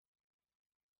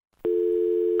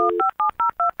The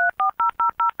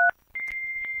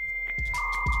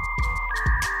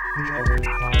other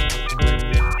kind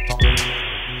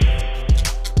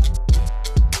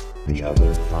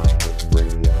of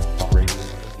radio.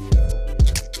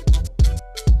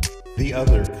 The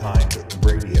other kind of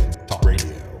radio.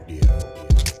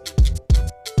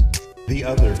 The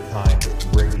other kind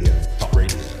of radio.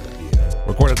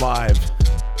 Recorded live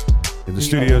in the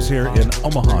studios here in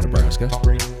Omaha, Nebraska.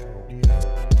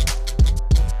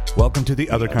 Welcome to The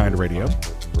Other Kind of Radio.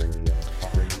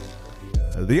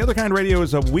 The Other Kind of Radio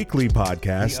is a weekly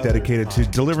podcast dedicated to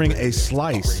delivering a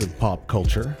slice of pop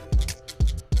culture,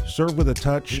 served with a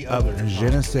touch of je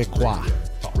ne sais quoi,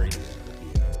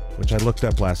 which I looked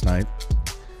up last night,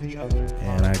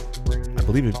 and I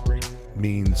believe it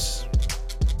means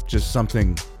just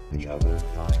something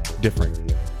different.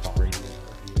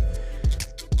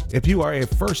 If you are a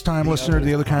first-time listener to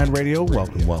The Other Kind of Radio,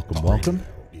 welcome.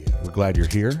 We're glad you're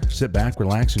here. Sit back,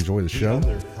 relax, enjoy the show.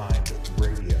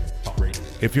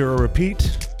 If you're a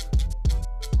repeat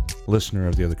listener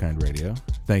of The Other Kind of Radio,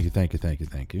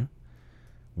 thank you.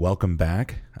 Welcome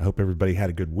back. I hope everybody had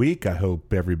a good week. I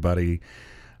hope everybody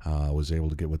was able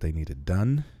to get what they needed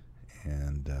done.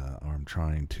 And I'm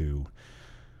trying to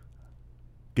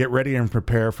get ready and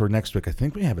prepare for next week. I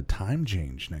think we have a time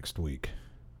change next week.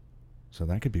 So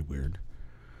that could be weird,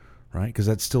 right? Because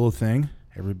that's still a thing.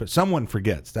 Someone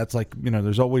forgets. That's like,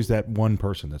 there's always that one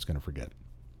person that's going to forget.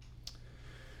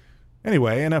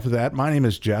 Anyway, enough of that. My name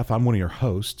is Jeff. I'm one of your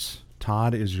hosts.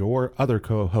 Todd is your other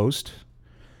co-host,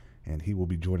 and he will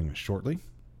be joining us shortly.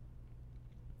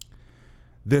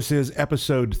 This is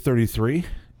episode 33,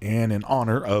 and in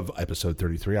honor of episode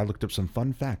 33, I looked up some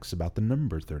fun facts about the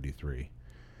number 33.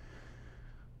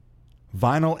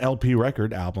 Vinyl LP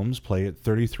record albums play at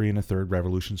 33 1/3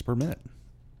 revolutions per minute.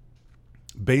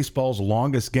 Baseball's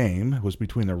longest game was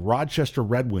between the Rochester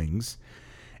Red Wings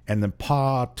and the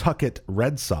Pawtucket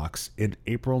Red Sox in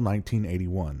April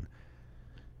 1981.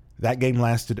 That game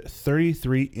lasted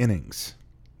 33 innings.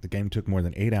 The game took more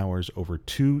than 8 hours over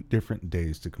 2 different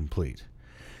days to complete.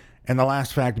 And the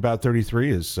last fact about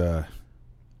 33 is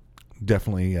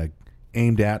definitely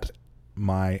aimed at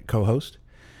my co-host.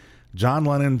 John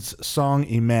Lennon's song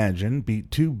Imagine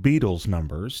beat 2 Beatles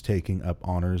numbers, taking up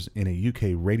honors in a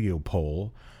UK radio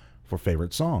poll for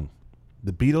favorite song.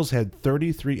 The Beatles had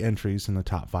 33 entries in the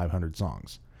top 500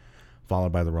 songs,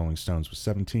 followed by the Rolling Stones with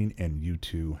 17 and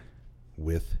U2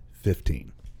 with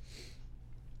 15.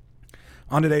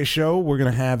 On today's show, we're going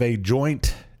to have a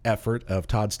joint effort of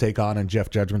Todd's Take On and Jeff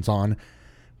Judgment's On.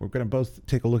 We're going to both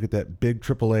take a look at that big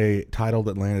AAA title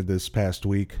that landed this past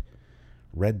week,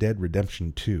 Red Dead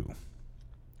Redemption 2.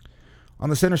 On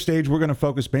the center stage, we're going to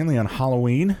focus mainly on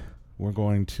Halloween. We're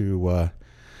going to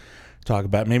talk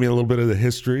about maybe a little bit of the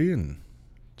history and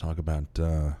talk about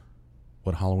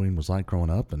what Halloween was like growing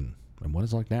up and what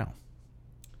it's like now.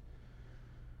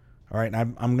 All right,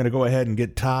 I'm going to go ahead and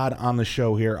get Todd on the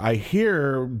show here. I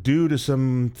hear, due to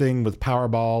something with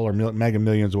Powerball or Mega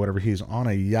Millions or whatever, he's on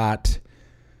a yacht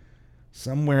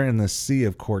somewhere in the Sea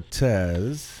of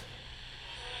Cortez.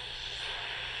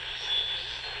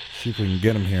 See if we can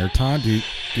get him here. Todd, do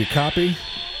you copy?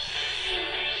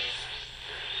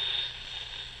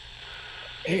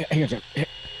 Hang on, Jeff.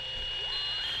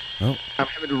 Oh. I'm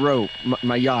having to row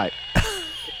my yacht.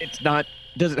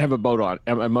 Doesn't have a motor on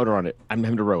it. I'm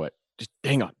having to row it. Just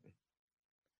hang on.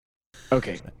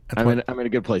 Okay. I'm in a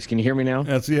good place. Can you hear me now?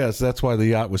 That's why the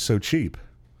yacht was so cheap.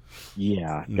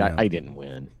 Yeah. I didn't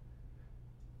win.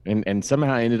 And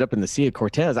somehow I ended up in the Sea of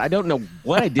Cortez. I don't know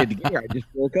what I did to get here. I just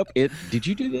woke up. Did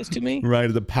you do this to me?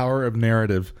 Right. The power of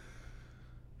narrative.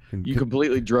 You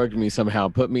completely drugged me somehow,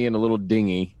 put me in a little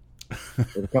dinghy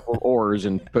with a couple of oars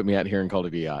and put me out here and called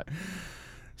it a yacht.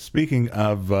 Speaking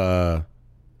of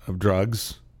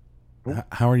drugs,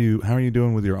 how are you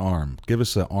doing with your arm? Give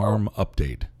us an arm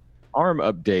update. Arm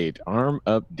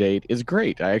update is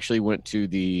great. I actually went to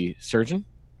the surgeon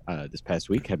this past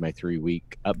week, had my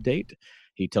 3-week update.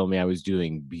 He told me I was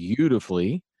doing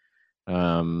beautifully.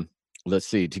 Let's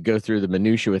see, to go through the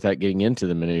minutia without getting into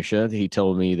the minutia, he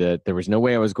told me that there was no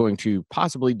way I was going to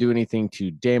possibly do anything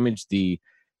to damage the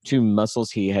 2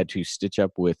 muscles he had to stitch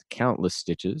up with countless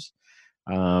stitches.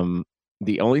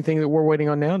 The only thing that we're waiting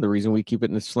on now, the reason we keep it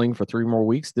in the sling for 3 more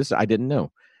weeks, this I didn't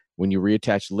know. When you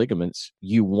reattach ligaments,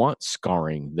 you want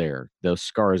scarring there. Those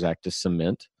scars act as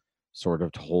cement, sort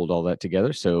of to hold all that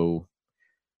together. So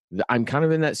I'm kind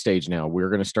of in that stage now. We're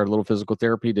going to start a little physical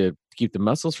therapy to keep the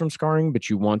muscles from scarring, but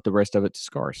you want the rest of it to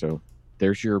scar. So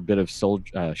there's your bit of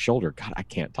shoulder. God, I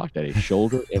can't talk today.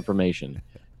 Shoulder information.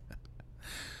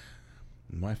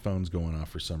 My phone's going off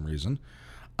for some reason.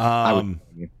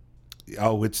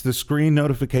 Oh, it's the screen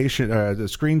notification, the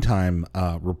screen time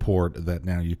report that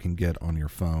now you can get on your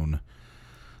phone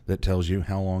that tells you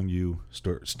how long you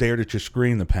stared at your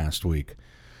screen the past week.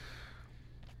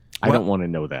 I don't want to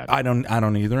know that. I don't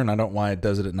either, and I don't know why it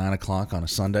does it at 9:00 on a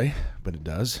Sunday, but it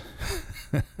does.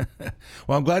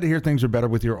 Well, I'm glad to hear things are better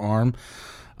with your arm.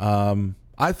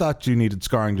 I thought you needed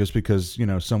scarring just because,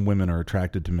 some women are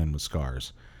attracted to men with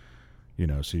scars.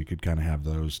 So you could kind of have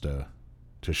those to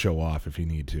show off if you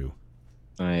need to.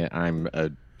 I'm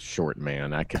a short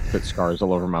man. I could put scars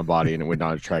all over my body and it would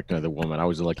not attract another woman. I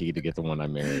was lucky to get the one I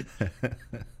married.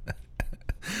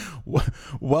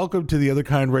 Welcome to the Other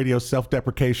Kind Radio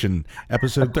Self-Deprecation,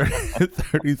 episode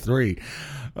 33.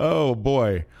 Oh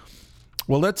boy.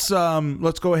 Well, let's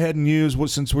go ahead and use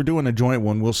since we're doing a joint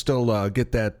one, we'll still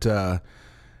get that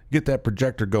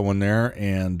projector going there,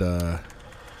 and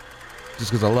just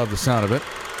because I love the sound of it.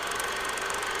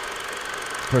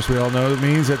 Of course, we all know it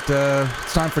means that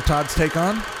it's time for Todd's Take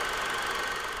On.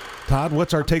 Todd,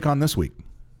 what's our take on this week?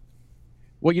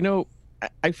 Well,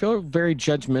 I feel very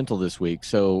judgmental this week,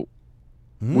 so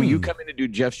will you come in and do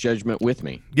Jeff's judgment with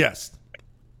me? Yes.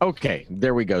 Okay,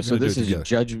 there we go. So this is a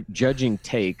judging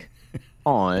take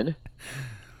on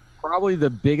probably the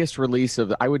biggest release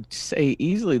of, I would say,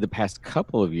 easily the past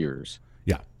couple of years.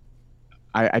 Yeah.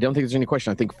 I don't think there's any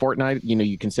question. I think Fortnite,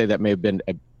 you can say that may have been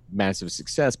a massive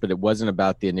success, but it wasn't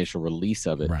about the initial release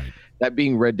of it. Right. That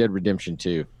being Red Dead Redemption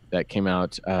 2, that came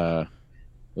out,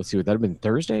 let's see, would that have been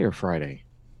Thursday or Friday?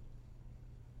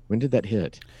 When did that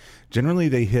hit? Generally,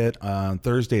 they hit on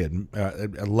Thursday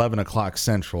at 11 o'clock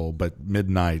Central, but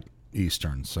midnight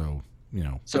Eastern. So,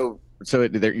 you're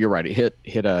right. It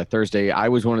hit Thursday. I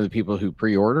was one of the people who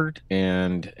pre-ordered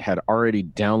and had already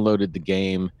downloaded the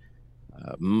game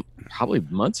probably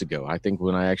months ago. I think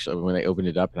when they opened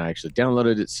it up and I actually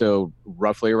downloaded it. So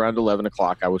roughly around 11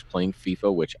 o'clock, I was playing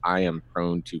FIFA, which I am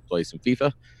prone to play some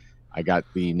FIFA. I got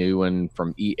the new one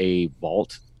from EA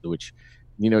Vault, which,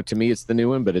 to me, it's the new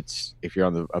one, but if you're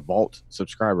on a Vault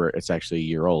subscriber, it's actually a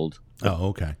year old. Oh,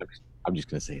 okay. I'm just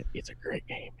going to say it. It's a great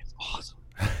game. It's awesome.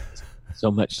 So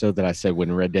much so that I said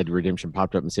when Red Dead Redemption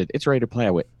popped up and said, it's ready to play,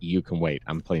 I went, you can wait.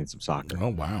 I'm playing some soccer. Oh,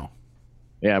 wow.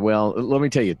 Yeah, well, let me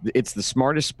tell you, it's the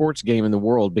smartest sports game in the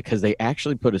world because they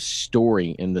actually put a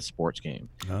story in the sports game.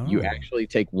 Oh. You actually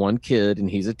take one kid, and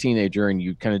he's a teenager, and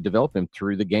you kind of develop him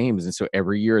through the games. And so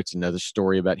every year it's another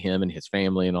story about him and his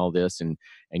family and all this, and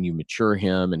you mature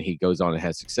him, and he goes on and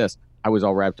has success. I was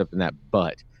all wrapped up in that,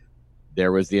 but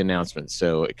there was the announcement.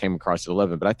 So it came across at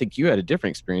 11. But I think you had a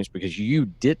different experience because you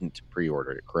didn't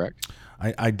pre-order it, correct?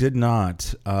 I did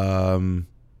not.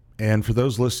 And for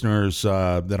those listeners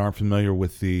that aren't familiar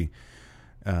with the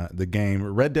game,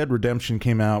 Red Dead Redemption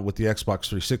came out with the Xbox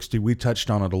 360. We touched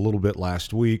on it a little bit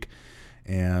last week.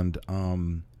 And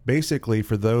basically,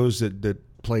 for those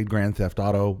that played Grand Theft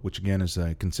Auto, which again is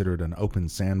considered an open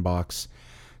sandbox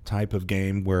type of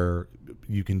game where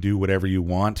you can do whatever you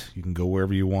want. You can go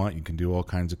wherever you want. You can do all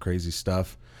kinds of crazy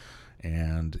stuff.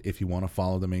 And if you want to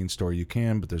follow the main story, you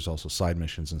can, but there's also side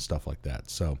missions and stuff like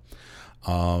that. So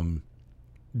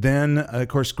then, of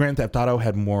course, Grand Theft Auto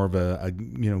had more of a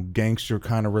gangster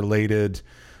kind of related,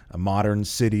 a modern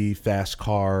city, fast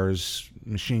cars,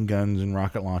 machine guns and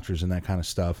rocket launchers and that kind of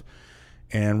stuff.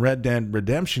 And Red Dead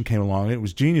Redemption came along. It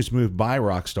was genius move by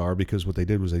Rockstar because what they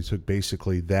did was they took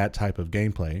basically that type of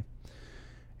gameplay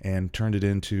and turned it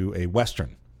into a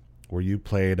Western where you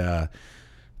played the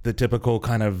typical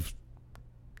kind of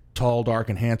tall, dark,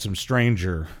 and handsome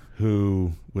stranger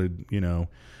who would,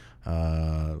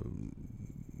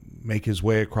 make his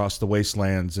way across the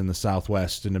wastelands in the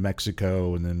Southwest into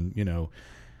Mexico and then,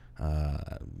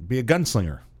 be a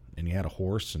gunslinger. And you had a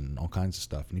horse and all kinds of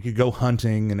stuff. And you could go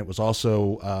hunting, and it was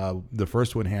also the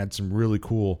first one had some really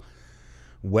cool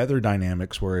weather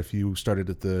dynamics where if you started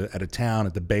at a town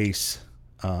at the base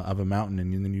of a mountain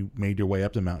and then you made your way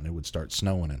up the mountain, it would start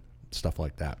snowing and stuff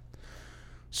like that.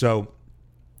 So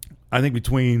I think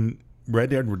between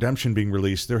Red Dead Redemption being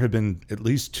released, there have been at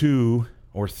least 2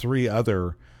 or 3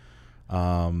 other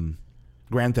Grand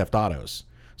Theft Autos.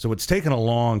 So it's taken a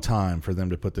long time for them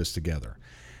to put this together.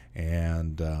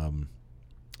 And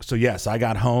so, yes, I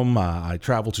got home. I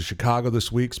traveled to Chicago this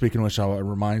week. Speaking of which, it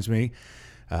reminds me,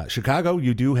 Chicago,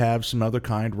 you do have some other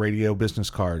kind radio business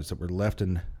cards that were left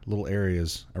in little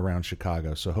areas around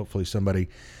Chicago. So hopefully somebody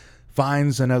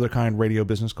finds another kind radio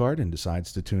business card and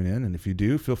decides to tune in. And if you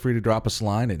do, feel free to drop us a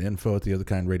line at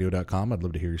info@theotherkindradio.com. I'd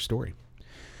love to hear your story.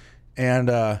 And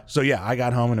so, yeah, I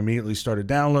got home and immediately started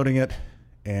downloading it.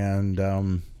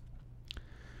 And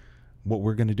what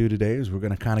we're going to do today is we're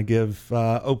going to kind of give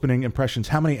opening impressions.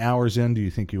 How many hours in do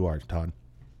you think you are, Todd?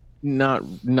 Not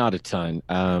a ton.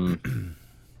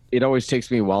 It always takes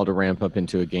me a while to ramp up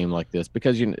into a game like this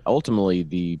because ultimately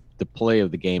the play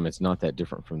of the game is not that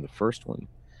different from the first one.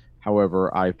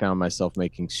 However, I found myself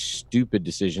making stupid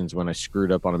decisions when I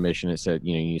screwed up on a mission. It said,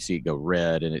 you see it go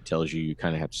red and it tells you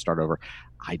kind of have to start over.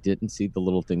 I didn't see the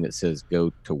little thing that says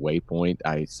go to waypoint.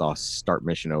 I saw start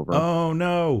mission over. Oh,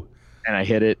 no. And I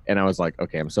hit it and I was like,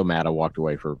 okay, I'm so mad. I walked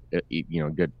away for, a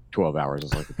good 12 hours. I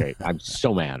was like, okay, I'm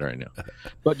so mad right now.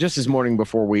 But just this morning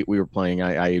before we were playing,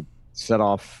 I set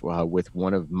off with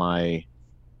one of my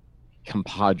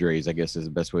compadres, I guess is the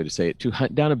best way to say it, to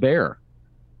hunt down a bear.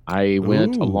 I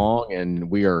went along and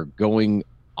we are going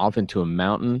off into a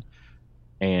mountain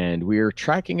and we are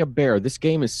tracking a bear. This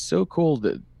game is so cool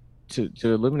that to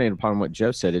illuminate upon what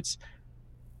Jeff said. It's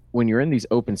when you're in these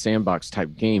open sandbox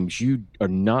type games, you are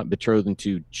not betrothed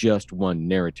to just one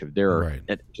narrative. There are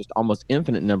just almost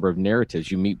infinite number of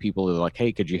narratives. You meet people that are like,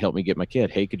 hey, could you help me get my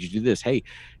kid? Hey, could you do this? Hey,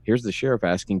 here's the sheriff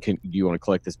asking, do you want to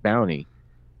collect this bounty?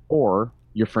 Or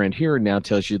your friend here now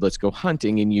tells you, let's go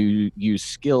hunting, and you use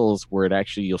skills where it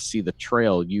actually, you'll see the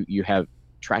trail. You have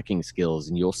tracking skills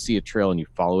and you'll see a trail and you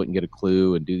follow it and get a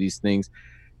clue and do these things.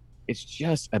 It's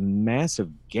just a massive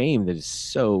game that is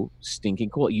so stinking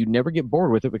cool. You never get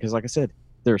bored with it because, like I said,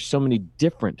 there are so many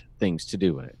different things to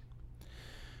do in it.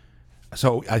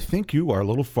 So I think you are a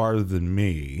little farther than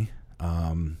me.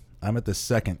 I'm at the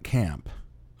second camp.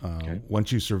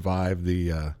 Once you survive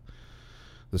the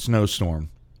snowstorm,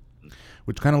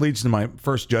 which kind of leads to my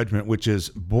first judgment, which is,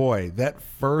 boy, that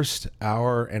first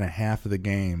hour and a half of the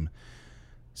game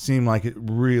seemed like it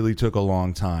really took a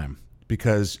long time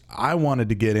because I wanted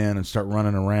to get in and start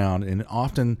running around, and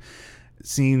often it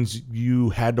seems you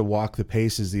had to walk the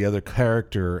pace as the other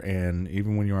character, and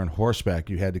even when you were on horseback,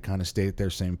 you had to kind of stay at their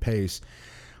same pace.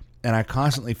 And I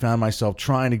constantly found myself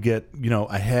trying to get,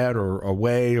 ahead or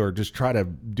away or just try to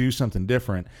do something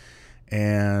different.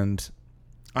 And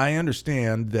I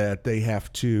understand that they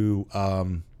have to,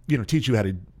 teach you how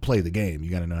to play the game.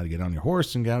 You got to know how to get on your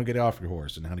horse and how to get off your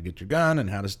horse and how to get your gun and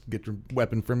how to get your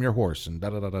weapon from your horse and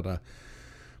da-da-da-da-da.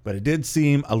 But it did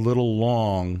seem a little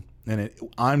long, and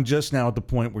I'm just now at the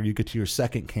point where you get to your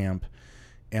second camp,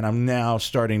 and I'm now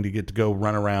starting to get to go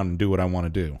run around and do what I want to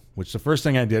do, which the first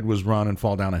thing I did was run and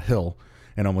fall down a hill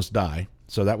and almost die.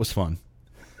 So that was fun.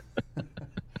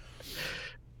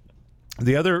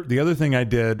 The other thing I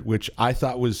did, which I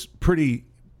thought was pretty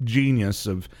genius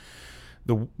of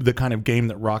the kind of game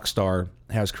that Rockstar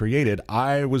has created,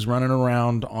 I was running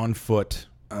around on foot,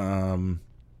 and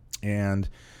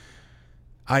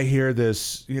I hear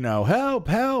this, help,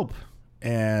 help,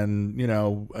 and,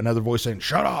 another voice saying,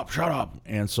 shut up.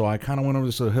 And so I kind of went over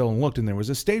this little hill and looked, and there was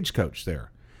a stagecoach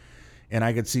there. And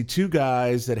I could see two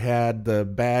guys that had the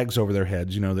bags over their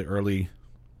heads, the early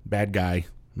bad guy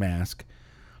mask.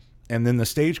 And then the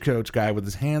stagecoach guy with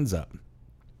his hands up.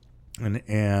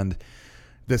 And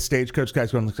the stagecoach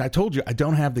guy's going, I told you, I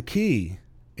don't have the key.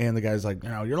 And the guy's like,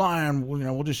 you're lying.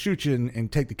 We'll just shoot you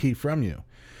and take the key from you.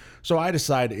 So I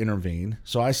decide to intervene.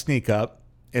 So I sneak up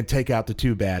and take out the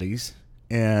two baddies.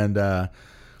 And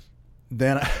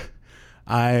then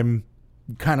I'm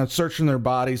kind of searching their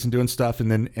bodies and doing stuff.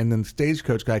 And then the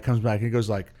stagecoach guy comes back and he goes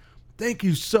like, thank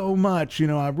you so much.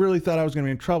 I really thought I was going to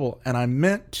be in trouble. And I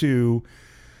meant to...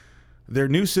 Their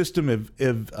new system of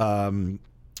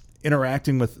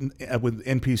interacting with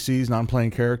NPCs,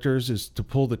 non-playing characters, is to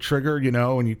pull the trigger,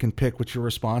 and you can pick what your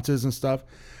response is and stuff.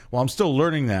 Well, I'm still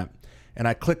learning that. And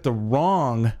I clicked the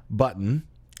wrong button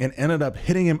and ended up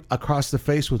hitting him across the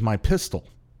face with my pistol.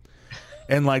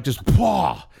 And just,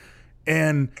 pah!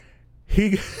 And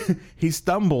he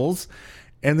stumbles,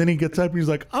 and then he gets up and he's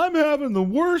like, I'm having the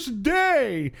worst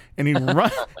day. And he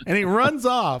runs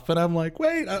off. And I'm like,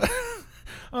 wait,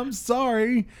 I'm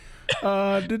sorry.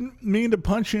 Didn't mean to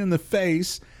punch you in the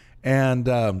face. And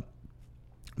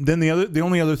then the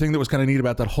only other thing that was kind of neat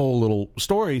about that whole little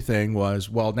story thing was,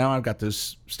 well, now I've got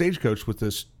this stagecoach with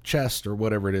this chest or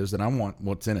whatever it is that I want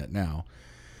what's in it now.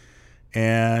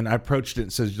 And I approached it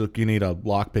and says, look, you need a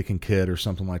lock-picking kit or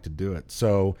something like to do it.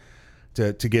 So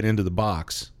to get into the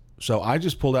box. So I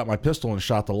just pulled out my pistol and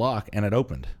shot the lock, and it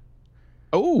opened.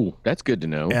 Oh, that's good to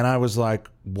know. And I was like,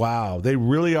 wow, they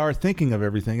really are thinking of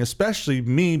everything, especially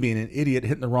me being an idiot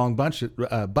hitting the wrong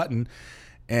button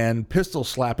and pistol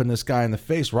slapping this guy in the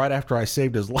face right after I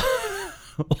saved his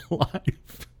life.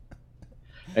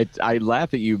 I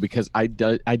laugh at you because I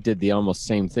did the almost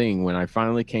same thing when I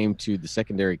finally came to the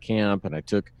secondary camp, and I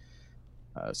took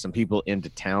some people into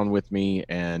town with me,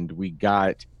 and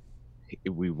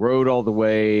we rode all the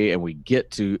way and we get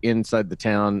to inside the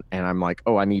town, and I'm like,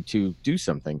 oh, I need to do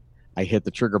something. I hit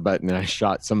the trigger button and I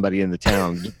shot somebody in the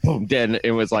town. Just boom, dead. And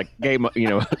it was like game,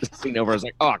 scene over. I was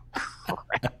like, oh,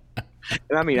 crap.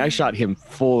 And I mean, I shot him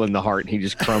full in the heart and he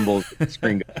just crumbles, the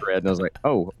screen goes red. And I was like,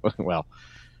 oh, well.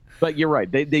 But you're right.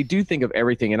 They do think of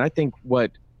everything. And I think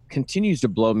what continues to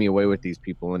blow me away with these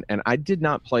people, and I did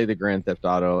not play the Grand Theft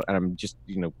Auto, and I'm just,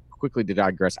 quickly to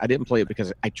digress. I didn't play it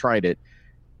because I tried it.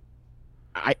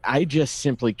 I just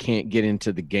simply can't get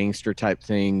into the gangster type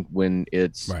thing when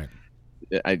it's, right.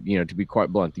 To be quite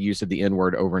blunt, the use of the N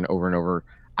word over and over and over.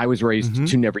 I was raised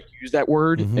to never use that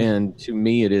word. And to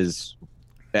me, it is,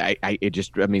 it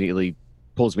just immediately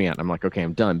pulls me out. I'm like, okay,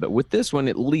 I'm done. But with this one,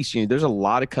 at least, there's a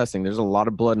lot of cussing. There's a lot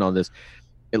of blood and all this.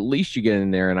 At least you get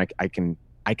in there and I can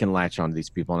latch on to these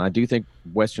people. And I do think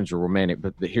Westerns are romantic,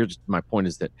 but here's my point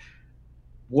is that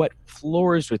what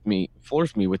floors me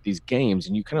with these games,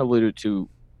 and you kind of alluded to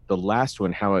the last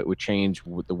one, how it would change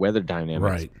with the weather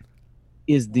dynamics, right,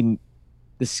 is the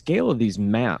scale of these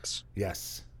maps.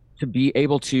 Yes. To be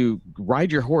able to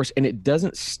ride your horse and it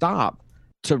doesn't stop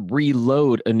to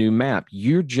reload a new map.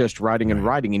 You're just riding and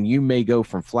riding, and you may go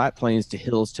from flat plains to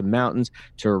hills to mountains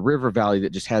to a river valley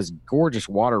that just has gorgeous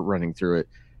water running through it.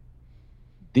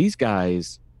 These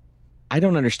guys, I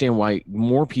don't understand why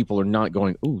more people are not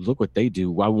going, oh, look what they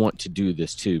do. I want to do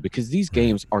this too, because these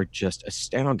games are just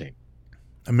astounding.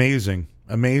 Amazing.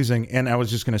 And I was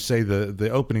just going to say the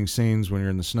opening scenes when you're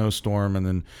in the snowstorm and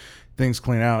then things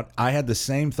clean out. I had the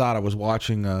same thought. I was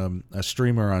watching a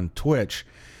streamer on Twitch.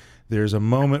 There's a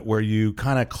moment where you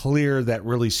kind of clear that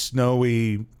really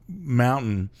snowy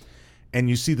mountain and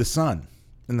you see the sun,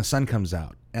 and the sun comes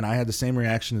out. And I had the same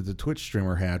reaction that the Twitch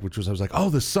streamer had, which was I was like, oh,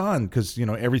 the sun, because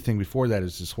everything before that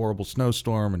is this horrible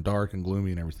snowstorm and dark and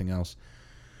gloomy and everything else.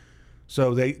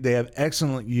 So they have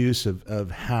excellent use of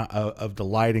the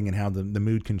lighting and how the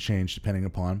mood can change depending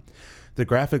upon. The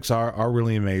graphics are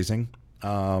really amazing.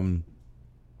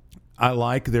 I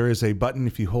like there is a button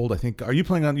if you hold. I think you're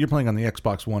playing on the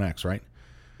Xbox One X, right?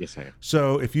 Yes, I am.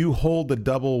 So if you hold the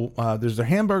double, there's a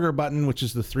hamburger button, which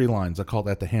is the 3 lines. I call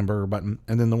that the hamburger button,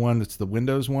 and then the one that's the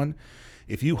Windows one.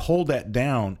 If you hold that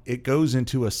down, it goes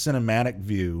into a cinematic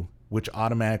view, which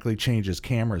automatically changes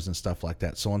cameras and stuff like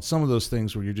that. So on some of those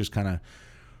things where you're just kind of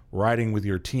riding with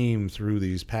your team through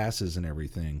these passes and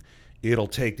everything, it'll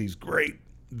take these great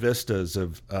vistas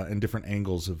of and different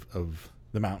angles of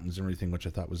the mountains and everything, which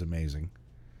I thought was amazing.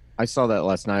 I saw that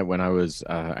last night when I was,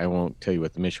 I won't tell you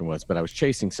what the mission was, but I was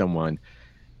chasing someone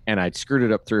and I'd screwed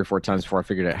it up 3 or 4 times before I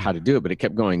figured out how to do it, but it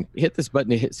kept going, hit this button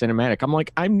to hit cinematic. I'm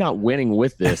like, I'm not winning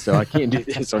with this, so I can't do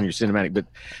this on your cinematic. But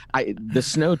the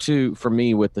snow too, for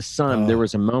me with the sun, there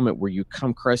was a moment where you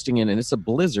come cresting in and it's a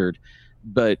blizzard,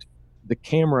 but the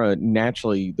camera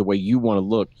naturally, the way you want to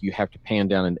look, you have to pan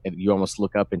down and you almost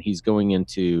look up and he's going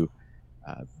into,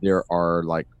 there are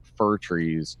like fir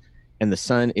trees and the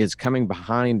sun is coming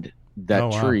behind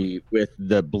that tree with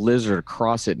the blizzard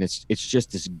across it. And it's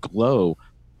just this glow.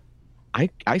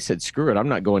 I said, screw it. I'm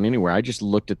not going anywhere. I just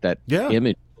looked at that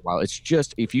image for a while. It's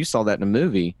just, if you saw that in a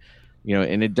movie,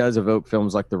 and it does evoke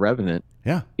films like The Revenant.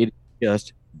 Yeah. It's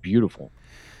just beautiful.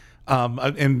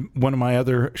 And one of my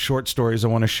other short stories I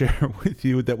want to share with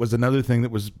you, that was another thing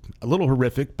that was a little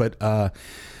horrific, but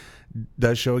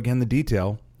does show again the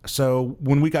detail. So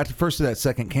when we got first to that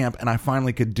second camp and I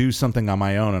finally could do something on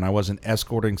my own and I wasn't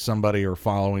escorting somebody or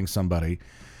following somebody,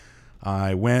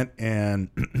 I went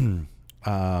and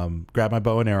grabbed my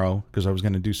bow and arrow because I was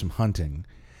going to do some hunting.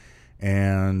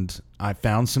 And I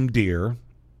found some deer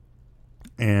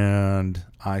and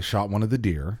I shot one of the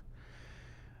deer,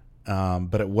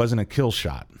 but it wasn't a kill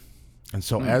shot. And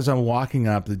so as I'm walking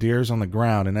up, the deer's on the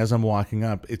ground, and as I'm walking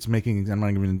up, it's making, I'm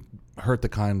not even hurt the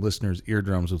kind listeners'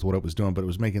 eardrums with what it was doing, but it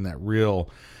was making that real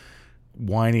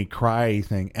whiny cry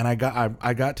thing. And I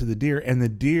got to the deer, and the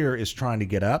deer is trying to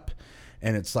get up,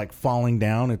 and it's like falling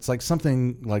down. It's like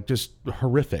something like just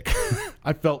horrific.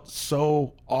 I felt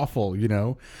so awful,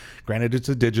 Granted, it's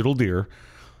a digital deer.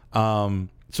 So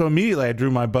immediately I drew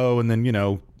my bow and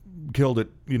then, killed it,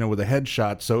 with a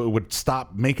headshot, so it would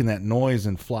stop making that noise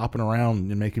and flopping around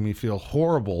and making me feel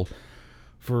horrible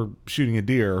for shooting a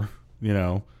deer,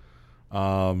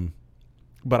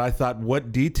 But I thought,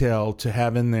 what detail to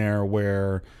have in there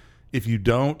where if you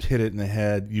don't hit it in the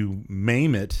head, you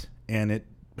maim it, and it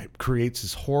creates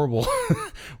this horrible,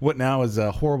 what now is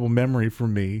a horrible memory for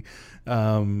me,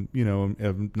 of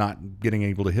not getting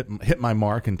able to hit my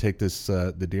mark and take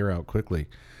the deer out quickly.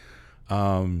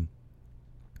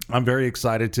 I'm very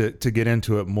excited to get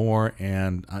into it more.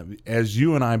 And as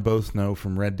you and I both know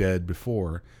from Red Dead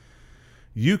before,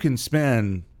 you can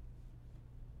spend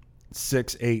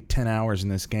 6, 8, 10 hours in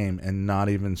this game and not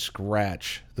even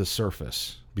scratch the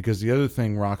surface. Because the other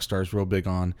thing Rockstar's real big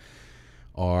on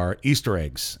are Easter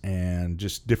eggs and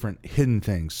just different hidden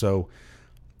things. So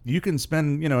you can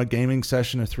spend, a gaming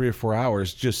session of 3 or 4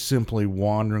 hours just simply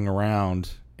wandering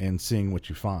around and seeing what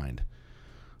you find.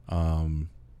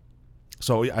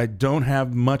 So I don't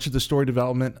have much of the story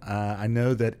development. I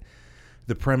know that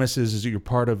the premise is that you're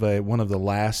part of one of the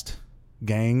last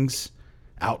gangs,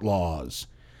 outlaws,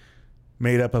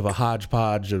 made up of a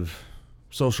hodgepodge of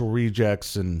social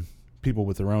rejects and people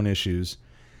with their own issues.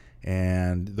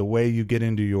 And the way you get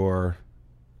into your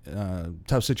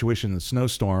tough situation in the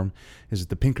snowstorm is that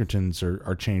the Pinkertons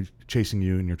are chasing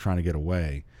you and you're trying to get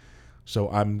away.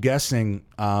 So I'm guessing,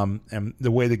 and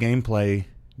the way the gameplay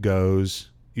goes,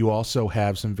 you also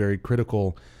have some very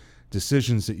critical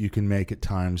decisions that you can make at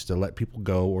times to let people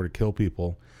go or to kill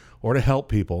people or to help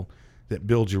people that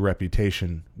build your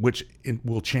reputation, which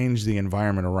will change the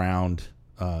environment around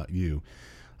you,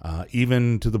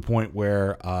 even to the point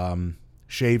where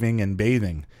shaving and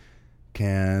bathing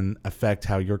can affect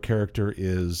how your character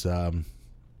is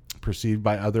perceived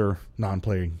by other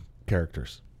non-playing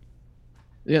characters.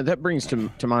 Yeah, that brings to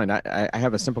mind, I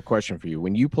have a simple question for you.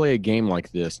 When you play a game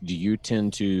like this, do you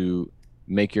tend to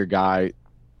make your guy,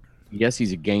 yes,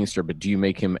 he's a gangster, but do you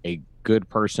make him a good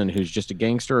person who's just a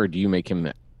gangster, or do you make him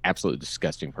an absolutely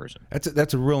disgusting person?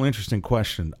 That's a real interesting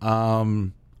question.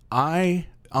 I,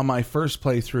 on my first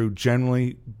playthrough,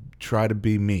 generally try to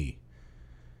be me.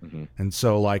 Mm-hmm. And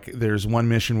so, like, there's one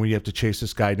mission where you have to chase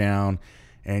this guy down,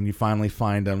 and you finally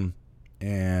find him,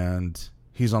 and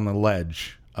he's on the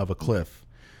ledge of a cliff.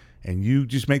 And you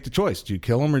just make the choice. Do you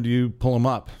kill him or do you pull him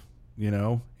up?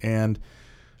 And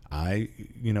I,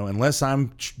 unless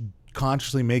I'm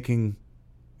consciously making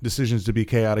decisions to be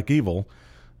chaotic evil,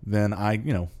 then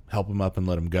I, help him up and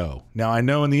let him go. Now, I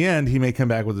know in the end he may come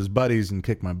back with his buddies and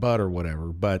kick my butt or whatever,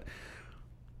 but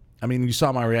I mean, you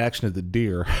saw my reaction to the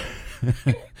deer.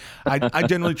 I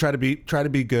generally try to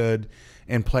be good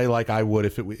and play like I would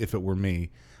if it were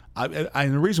me.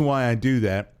 And the reason why I do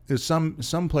that is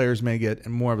some players may get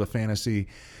more of a fantasy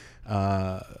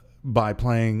by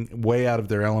playing way out of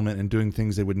their element and doing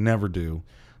things they would never do.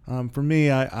 For me,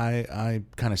 I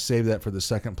kind of save that for the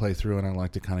second playthrough, and I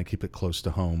like to kind of keep it close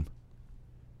to home.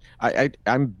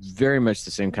 I'm very much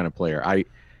the same kind of player.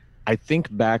 I think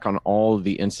back on all of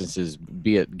the instances,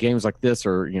 be it games like this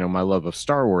or my love of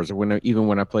Star Wars, or even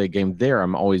when I play a game there,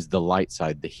 I'm always the light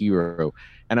side, the hero.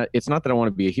 And it's not that I want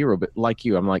to be a hero, but like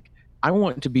you, I'm like, I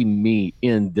want to be me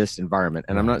in this environment.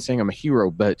 And I'm not saying I'm a hero,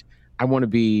 but I want to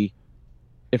be.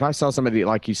 If I saw somebody,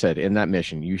 like you said, in that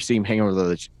mission, you see him hanging over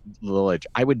the ledge,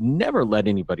 I would never let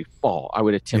anybody fall. I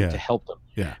would attempt to help them.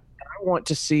 Yeah. And I want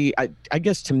to see, I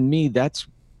guess to me, that's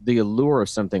the allure of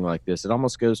something like this. It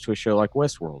almost goes to a show like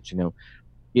Westworld.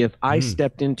 If I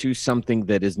stepped into something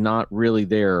that is not really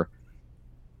there,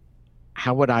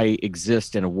 how would I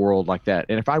exist in a world like that?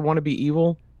 And if I want to be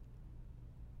evil,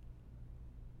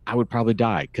 I would probably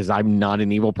die because I'm not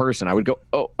an evil person. I would go,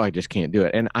 oh, I just can't do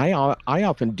it. And I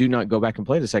often do not go back and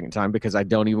play the second time because I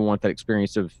don't even want that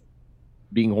experience of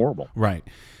being horrible. Right.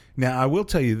 Now, I will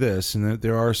tell you this, and that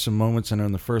there are some moments I know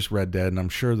in the first Red Dead, and I'm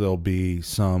sure there'll be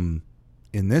some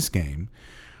in this game,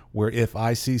 where if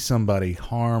I see somebody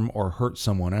harm or hurt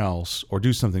someone else or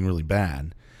do something really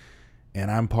bad, and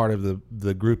I'm part of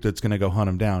the group that's going to go hunt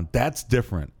them down, that's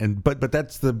different. But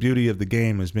that's the beauty of the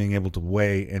game, is being able to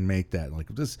weigh and make that. Like,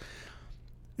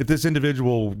 if this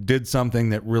individual did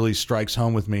something that really strikes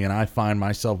home with me and I find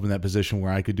myself in that position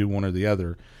where I could do one or the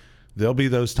other, there'll be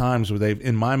those times where they've,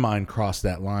 in my mind, crossed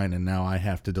that line, and now I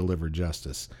have to deliver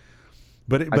justice.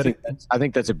 I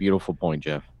think that's a beautiful point,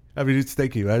 Jeff. I mean,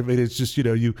 thank you. I mean, it's just, you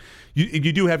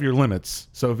do have your limits.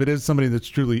 So if it is somebody that's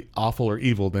truly awful or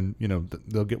evil, then,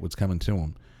 they'll get what's coming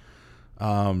to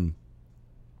them.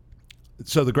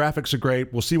 So the graphics are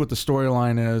great. We'll see what the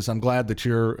storyline is. I'm glad that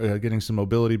you're getting some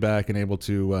mobility back and able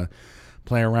to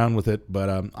play around with it. But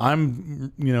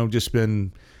I'm, just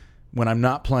been, when I'm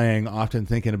not playing, often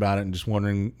thinking about it and just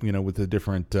wondering, with the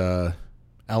different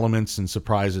elements and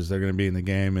surprises that are going to be in the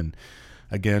game. And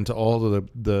again, to all of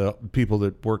the people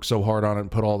that work so hard on it and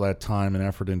put all that time and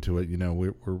effort into it,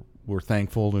 we're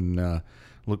thankful and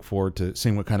look forward to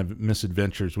seeing what kind of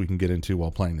misadventures we can get into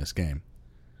while playing this game.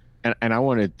 And I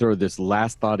want to throw this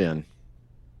last thought in.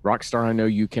 Rockstar, I know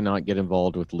you cannot get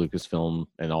involved with Lucasfilm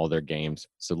and all their games.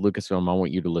 So Lucasfilm, I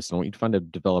want you to listen. I want you to find a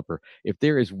developer. If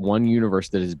there is one universe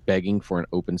that is begging for an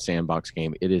open sandbox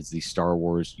game, it is the Star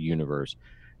Wars universe.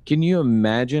 Can you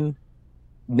imagine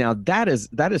Now that is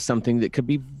something that could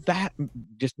be that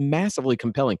just massively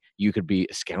compelling. You could be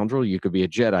a scoundrel, you could be a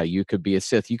Jedi, you could be a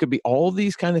Sith, you could be all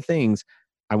these kind of things.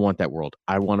 I want that world.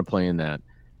 I want to play in that.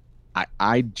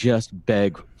 I just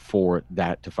beg for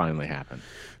that to finally happen.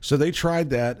 So they tried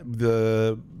that.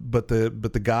 But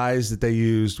the guys that they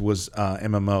used was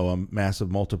MMO, a massive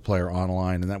multiplayer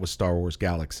online, and that was Star Wars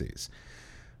Galaxies.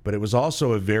 But it was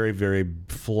also a very, very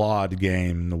flawed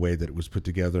game in the way that it was put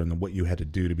together and what you had to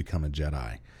do to become a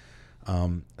Jedi.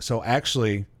 So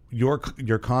actually, your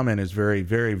comment is very,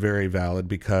 very, very valid,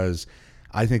 because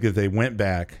I think if they went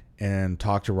back and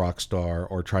talked to Rockstar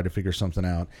or tried to figure something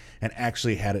out and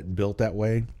actually had it built that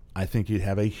way, I think you'd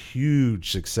have a huge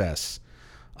success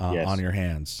on your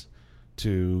hands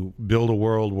to build a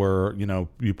world where,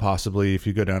 you possibly, if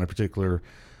you go down a particular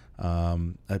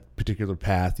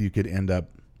path, you could end up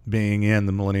being in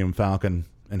the Millennium Falcon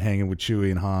and hanging with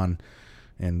Chewie and Han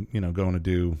and, going to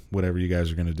do whatever you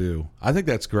guys are going to do. I think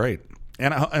that's great.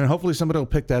 And hopefully somebody will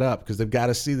pick that up, because they've got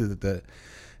to see that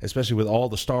especially with all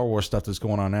the Star Wars stuff that's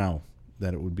going on now,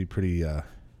 that it would be pretty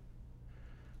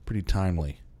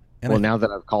timely. And now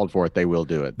that I've called for it, they will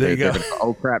do it. There you go.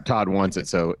 Oh, crap, Todd wants it,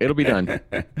 so it'll be done.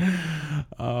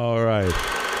 All right.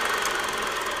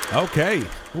 Okay.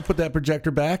 We'll put that projector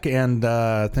back, and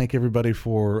thank everybody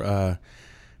for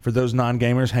those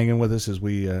non-gamers hanging with us as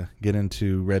we get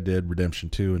into Red Dead Redemption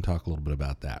 2 and talk a little bit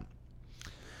about that.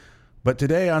 But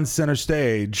today on Center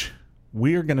Stage,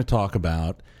 we are going to talk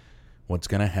about what's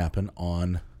going to happen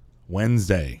on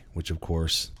Wednesday, which, of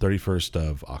course, 31st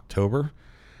of October,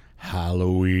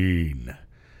 Halloween.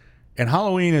 And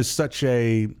Halloween is such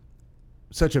a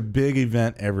big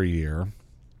event every year.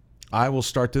 I will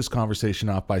start this conversation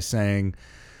off by saying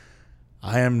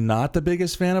I am not the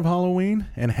biggest fan of Halloween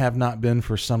and have not been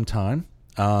for some time.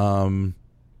 I'm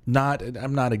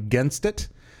not against it.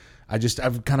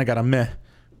 I've kind of got a meh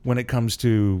when it comes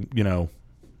to,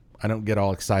 I don't get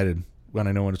all excited when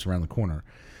I know when it's around the corner.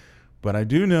 But I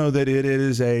do know that it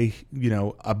is a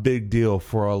big deal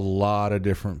for a lot of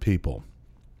different people.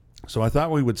 So I thought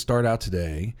we would start out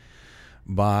today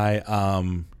by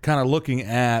kind of looking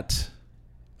at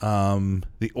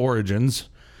the origins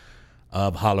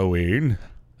of Halloween.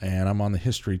 And I'm on the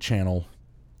History Channel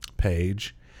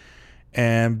page.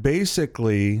 And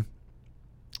basically,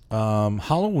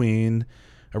 Halloween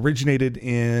originated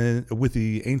with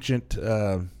the ancient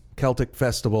Celtic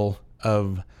festival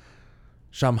of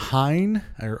Samhain,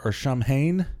 or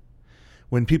Samhain,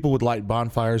 when people would light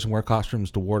bonfires and wear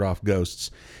costumes to ward off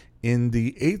ghosts. In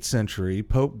the 8th century,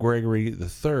 Pope Gregory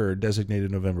III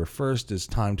designated November 1st as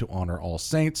time to honor All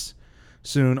Saints.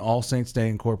 Soon, All Saints' Day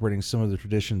incorporating some of the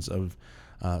traditions of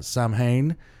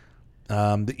Samhain.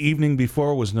 The evening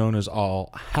before was known as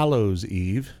All Hallows'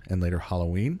 Eve, and later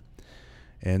Halloween.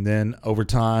 And then over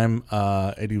time,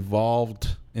 it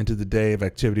evolved into the day of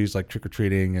activities like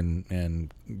trick-or-treating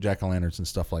and jack-o'-lanterns and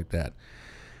stuff like that.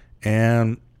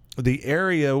 And the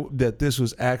area that this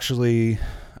was actually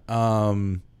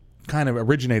kind of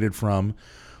originated from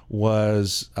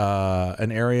was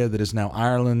an area that is now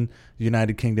Ireland, the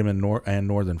United Kingdom, and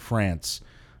northern France.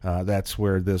 That's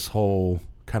where this whole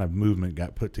kind of movement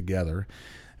got put together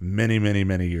many, many,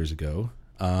 many years ago.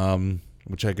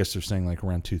 Which I guess they're saying like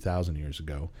around 2,000 years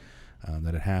ago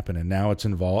that it happened, and now it's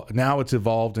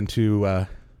evolved into a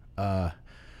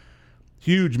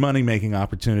huge money making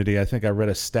opportunity. I think I read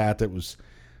a stat that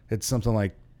it's something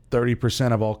like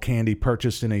 30% of all candy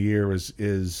purchased in a year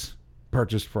is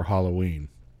purchased for Halloween,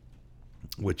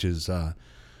 which is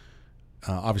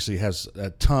obviously has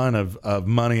a ton of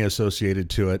money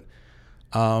associated to it.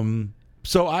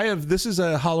 So this is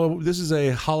a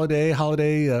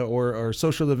holiday or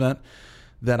social event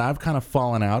that I've kind of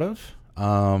fallen out of.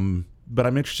 But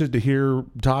I'm interested to hear,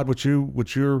 Todd, what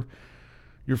your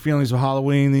feelings of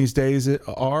Halloween these days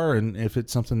are, and if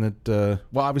it's something that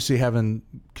obviously having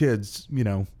kids,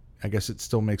 I guess it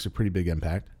still makes a pretty big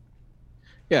impact.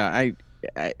 Yeah, I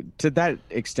to that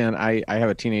extent, I have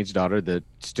a teenage daughter that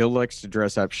still likes to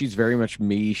dress up. She's very much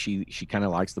me. She kind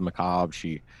of likes the macabre.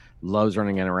 She loves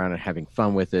running around and having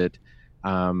fun with it.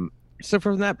 So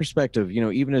from that perspective,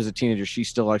 even as a teenager, she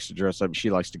still likes to dress up. She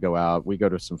likes to go out. We go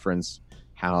to some friends'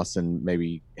 house and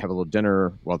maybe have a little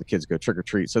dinner while the kids go trick or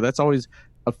treat. So that's always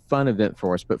a fun event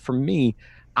for us. But for me,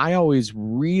 I always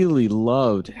really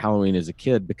loved Halloween as a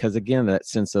kid because, again, that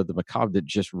sense of the macabre that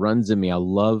just runs in me. I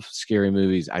love scary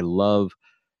movies. I love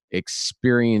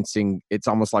experiencing. It's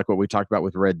almost like what we talked about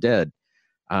with Red Dead.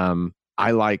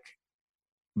 I like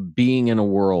being in a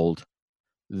world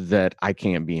that I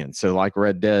can't be in. So like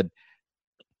Red Dead,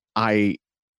 I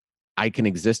I can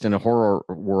exist in a horror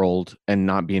world and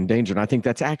not be in danger. And I think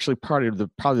that's actually probably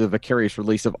the vicarious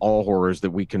release of all horrors,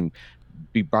 that we can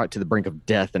be brought to the brink of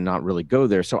death and not really go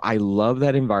there. So I love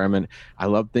that environment. I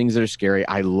love things that are scary.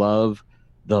 I love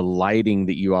the lighting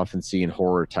that you often see in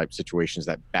horror type situations,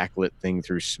 that backlit thing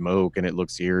through smoke, and it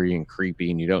looks eerie and creepy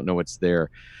and you don't know what's there.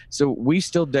 So we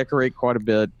still decorate quite a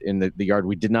bit in the yard.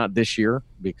 We did not this year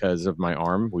because of my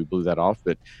arm. We blew that off,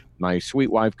 but my sweet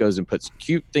wife goes and puts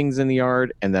cute things in the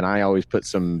yard. And then I always put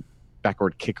some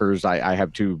backward kickers. I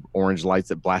have 2 orange lights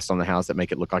that blast on the house that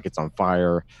make it look like it's on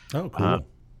fire. Oh, cool.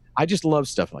 I just love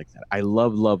stuff like that. I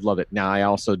love it. Now, I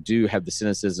also do have the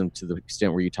cynicism to the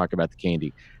extent where you talk about the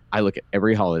candy. I look at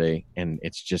every holiday and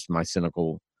it's just my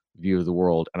cynical view of the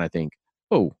world. And I think,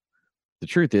 oh, the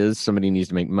truth is somebody needs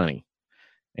to make money.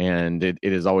 And it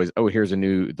is always, oh, here's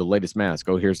the latest mask.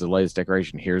 Oh, here's the latest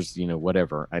decoration. Here's,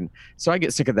 whatever. And so I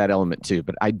get sick of that element too,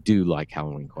 but I do like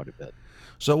Halloween quite a bit.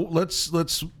 So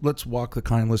let's walk the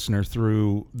kind listener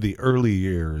through the early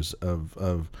years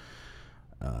of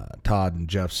Todd and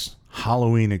Jeff's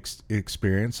Halloween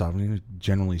experience. I mean, it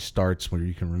generally starts where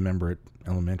you can remember it,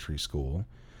 elementary school.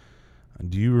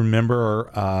 Do you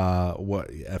remember what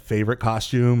a favorite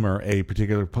costume or a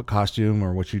particular costume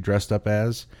or what you dressed up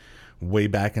as way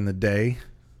back in the day?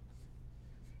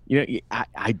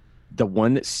 I the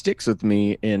one that sticks with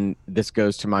me, and this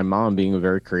goes to my mom being a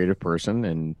very creative person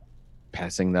and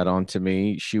passing that on to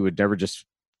me. She would never just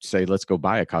say, let's go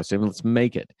buy a costume, let's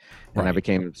make it. And I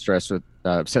became obsessed with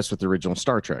the original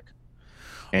Star Trek.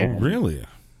 And, oh, really?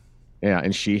 Yeah,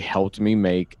 and she helped me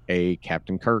make a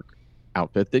Captain Kirk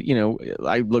outfit that,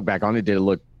 I look back on it, did it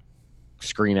look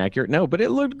screen accurate? No, but it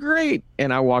looked great.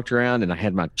 And I walked around and I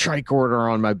had my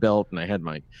tricorder on my belt and I had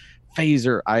my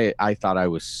phaser. I thought I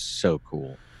was so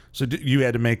cool. So you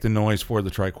had to make the noise for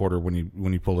the tricorder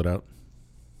when you pulled it out?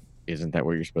 Isn't that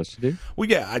what you're supposed to do? Well,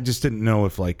 yeah, I just didn't know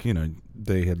if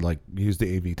they had used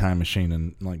the AV time machine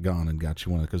and gone and got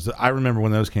you one, because I remember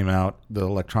when those came out, the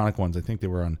electronic ones. I think they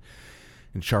were in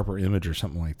Sharper Image or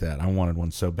something like that. I wanted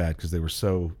one so bad because they were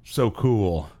so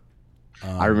cool.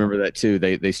 I remember that too.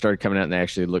 They started coming out and they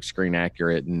actually looked screen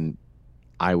accurate, and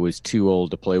I was too old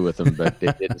to play with them, but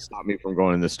it didn't stop me from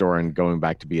going in the store and going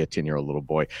back to be a 10-year-old little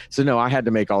boy. So no, I had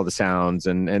to make all the sounds,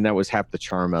 and that was half the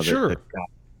charm of it.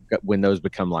 When those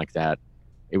become like that,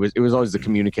 it was always the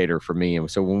communicator for me.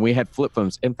 And so when we had flip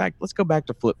phones, in fact, let's go back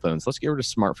to flip phones. Let's get rid of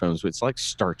smartphones. It's like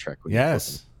Star Trek.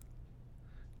 Yes.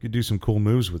 You could do some cool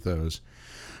moves with those.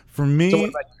 For me, so what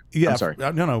about you? yeah, I'm sorry.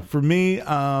 No. For me,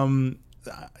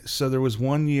 so there was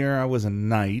one year I was a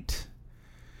knight,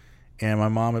 and my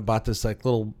mom had bought this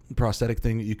little prosthetic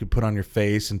thing that you could put on your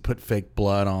face and put fake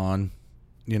blood on,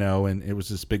 and it was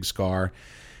this big scar.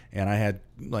 And I had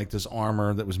this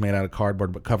armor that was made out of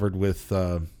cardboard but covered with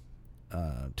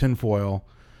tinfoil,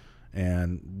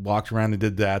 and walked around and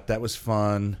did that. That was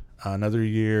fun. Another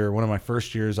year, one of my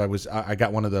first years, I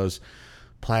got one of those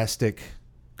plastic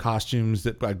costumes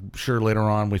that I'm sure later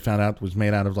on we found out was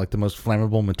made out of the most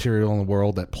flammable material in the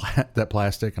world, that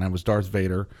plastic, and I was Darth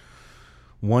Vader.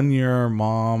 One year,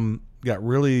 Mom got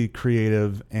really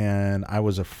creative, and I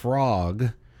was a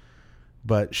frog,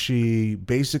 but she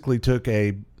basically took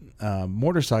a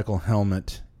motorcycle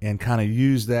helmet and kind of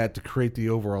used that to create the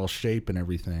overall shape and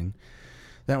everything.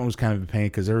 That one was kind of a pain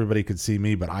because everybody could see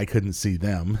me, but I couldn't see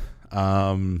them,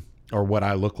 or what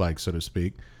I look like, so to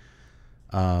speak.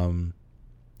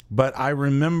 But I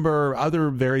remember other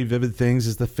very vivid things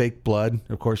is the fake blood.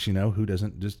 Of course, who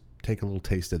doesn't just take a little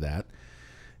taste of that?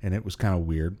 And it was kind of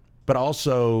weird. But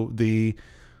also the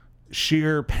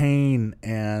sheer pain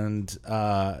and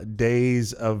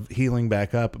days of healing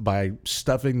back up by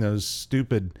stuffing those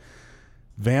stupid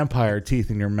vampire teeth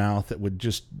in your mouth that would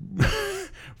just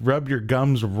rub your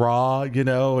gums raw, and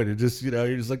it just,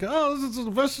 you're just like, oh, this is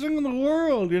the best thing in the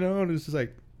world, and it's just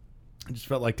it just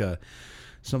felt like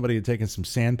somebody had taken some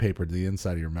sandpaper to the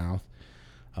inside of your mouth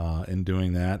in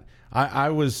doing that. I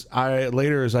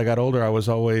later, as I got older, I was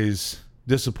always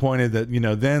disappointed that,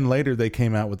 then later they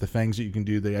came out with the things that you can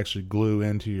do. They actually glue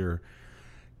into your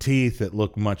teeth that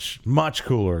look much, much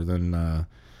cooler than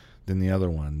the other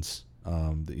ones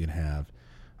that you'd have.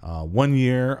 One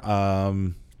year,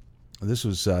 this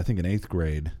was, I think in 8th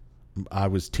grade, I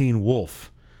was Teen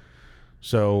Wolf.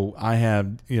 So I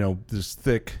had, this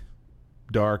thick,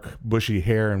 dark, bushy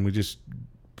hair, and we just,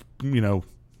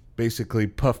 basically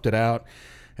puffed it out.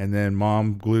 And then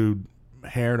Mom glued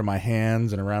hair to my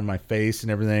hands and around my face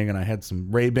and everything, and I had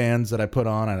some Ray-Bans that I put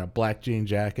on. I had a black jean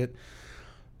jacket.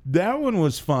 That one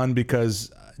was fun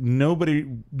because nobody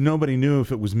knew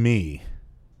if it was me.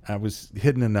 I was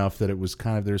hidden enough that it was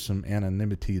kind of, there's some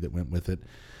anonymity that went with it.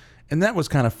 And that was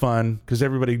kind of fun because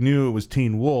everybody knew it was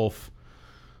Teen Wolf,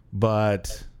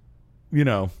 but they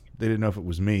didn't know if it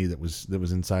was me that was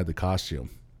inside the costume.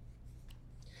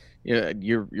 Yeah,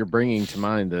 you're bringing to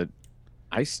mind that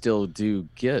I still do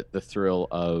get the thrill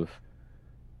of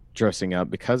dressing up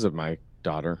because of my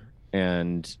daughter,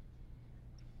 and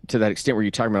to that extent where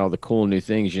you're talking about all the cool new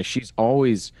things. She's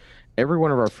always, every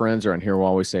one of our friends around here will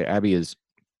always say Abby is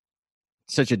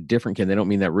such a different kid. They don't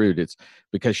mean that rude. It's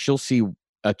because she'll see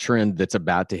a trend that's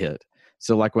about to hit.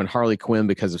 So like when Harley Quinn,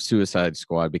 because of Suicide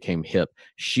Squad, became hip,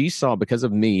 she saw, because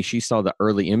of me, she saw the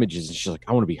early images and she's like,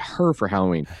 I want to be her for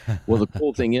Halloween. Well, the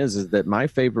cool thing is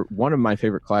that one of my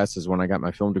favorite classes when I got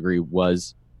my film degree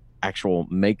was actual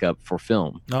makeup for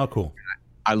film. Oh, cool.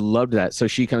 I loved that. So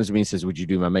she comes to me and says, would you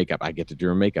do my makeup? I get to do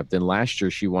her makeup. Then last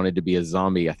year she wanted to be a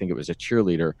zombie. I think it was a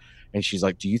cheerleader. And she's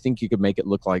like, do you think you could make it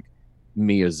look like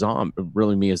me a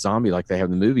zombie like they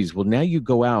have in the movies? Well, now you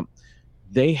go out,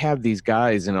 they have these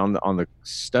guys, and on the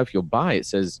stuff you'll buy, it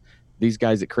says these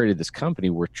guys that created this company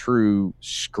were true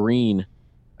screen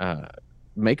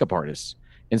makeup artists.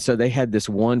 And so they had this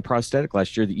one prosthetic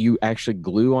last year that you actually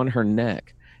glue on her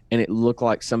neck, and it looked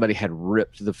like somebody had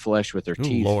ripped the flesh with their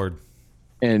teeth. Lord.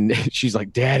 And she's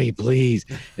like, Daddy, please.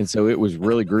 And so it was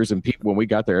really gruesome. People, when we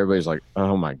got there, everybody's like,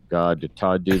 oh my God, did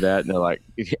Todd do that? And they're like,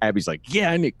 Abby's like,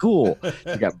 yeah, isn't it cool?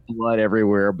 You got blood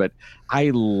everywhere. But I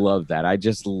love that. I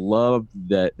just love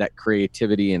that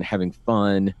creativity and having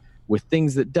fun with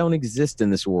things that don't exist in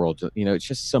this world. It's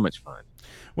just so much fun.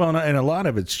 Well, and a lot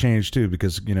of it's changed too,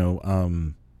 because,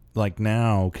 like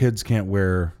now kids can't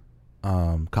wear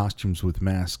costumes with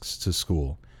masks to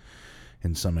school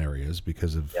in some areas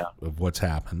because of what's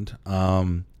happened.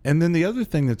 And then the other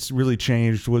thing that's really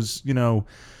changed was,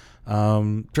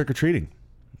 trick-or-treating.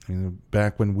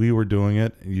 Back when we were doing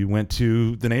it, you went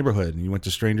to the neighborhood and you went to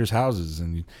strangers' houses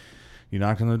and you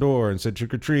knocked on the door and said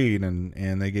trick-or-treat,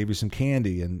 and they gave you some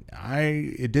candy. And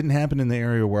it didn't happen in the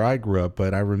area where I grew up,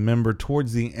 but I remember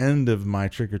towards the end of my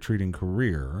trick-or-treating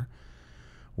career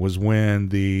was when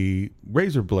the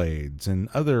razor blades and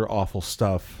other awful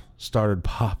stuff started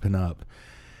popping up.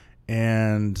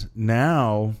 And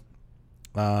now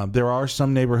there are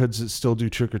some neighborhoods that still do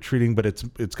trick-or-treating, but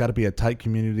it's got to be a tight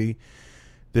community.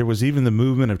 There was even the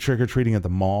movement of trick-or-treating at the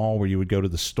mall where you would go to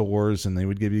the stores and they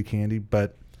would give you candy.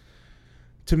 But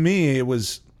to me, it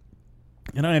was,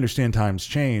 and I understand times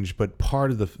change, but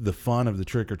part of the fun of the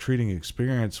trick-or-treating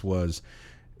experience was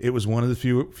it was one of the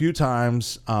few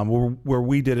times where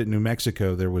we did it in New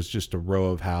Mexico. There was just a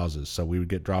row of houses, so we would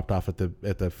get dropped off at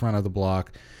the front of the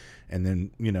block, and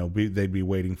then they'd be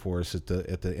waiting for us at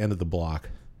the end of the block.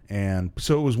 And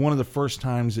so it was one of the first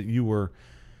times that you were,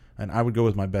 and I would go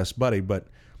with my best buddy, but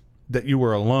that you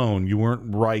were alone. You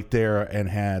weren't right there and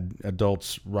had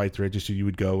adults right there. Just so you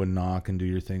would go and knock and do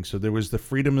your thing. So there was the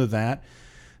freedom of that.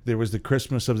 There was the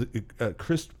crispness of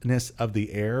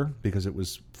the air because it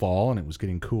was fall and it was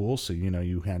getting cool. So,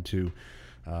 you had to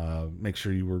make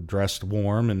sure you were dressed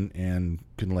warm and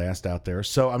could last out there.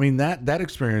 So, I mean, that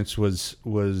experience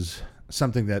was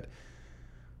something that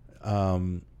I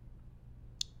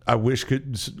wish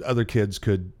other kids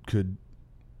could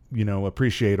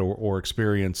appreciate or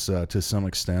experience to some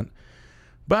extent.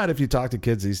 But if you talk to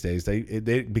kids these days,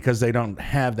 they because they don't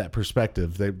have that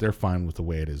perspective, they're fine with the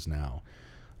way it is now.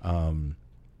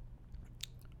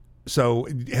 So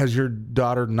has your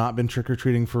daughter not been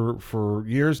trick-or-treating for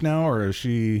years now, or is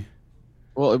she?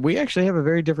 Well, we actually have a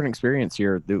very different experience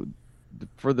here.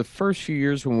 For the first few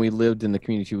years when we lived in the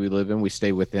community we live in, we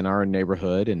stayed within our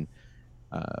neighborhood, and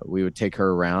we would take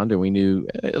her around, and we knew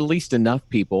at least enough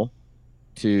people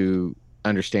to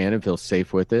understand and feel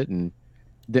safe with it. And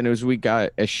then as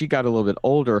she got a little bit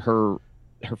older, her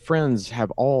friends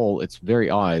have it's very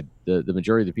odd. The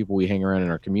majority of the people we hang around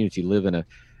in our community live in a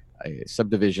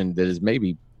subdivision that is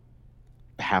maybe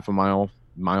half a mile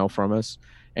from us.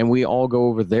 And we all go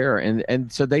over there.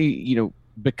 And so they,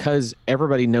 because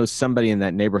everybody knows somebody in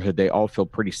that neighborhood, they all feel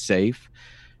pretty safe.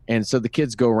 And so the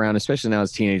kids go around, especially now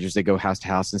as teenagers, they go house to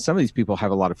house. And some of these people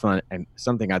have a lot of fun. And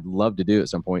something I'd love to do at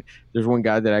some point, there's one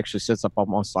guy that actually sets up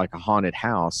almost like a haunted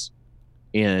house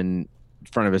in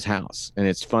front of his house. And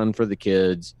it's fun for the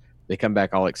kids. They come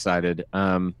back all excited.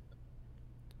 The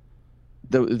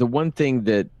one thing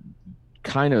that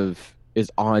kind of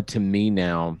is odd to me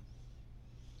now,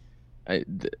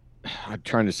 I'm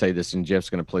trying to say this, and Jeff's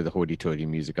going to play the hoity-toity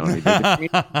music on me.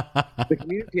 But the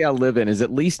community I live in is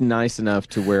at least nice enough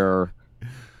to where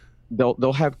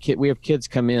they'll have we have kids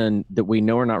come in that we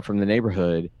know are not from the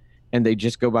neighborhood, and they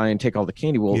just go by and take all the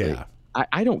candy. Well, yeah.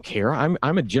 I don't care. I'm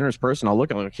a generous person. I'll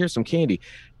look at like, here's some candy.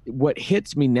 What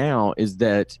hits me now is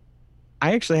that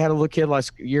I actually had a little kid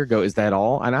last year ago. Is that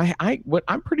all? And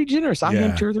I'm pretty generous. I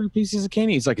had 2 or 3 pieces of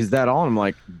candy. He's like, is that all? I'm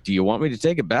like, do you want me to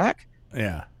take it back?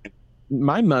 Yeah.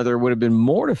 My mother would have been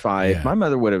mortified. Yeah. My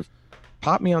mother would have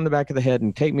popped me on the back of the head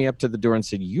and take me up to the door and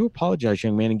said, you apologize,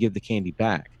 young man, and give the candy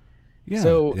back. Yeah.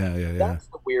 So yeah. that's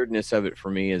the weirdness of it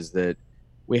for me, is that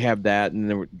we have that. And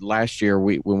then last year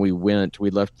when we went,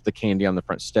 we left the candy on the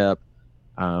front step.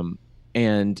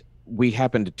 And we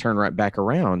happened to turn right back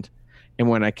around. And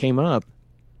when I came up,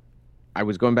 I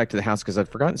was going back to the house because I'd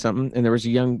forgotten something. And there was a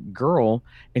young girl,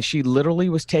 and she literally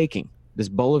was taking this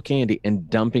bowl of candy and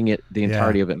dumping it, the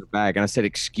entirety of it in the bag. And I said,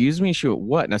 excuse me? She went,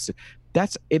 what? And I said,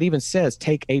 it even says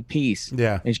take a piece.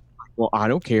 Yeah. And she's like, well, I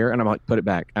don't care. And I'm like, put it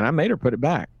back. And I made her put it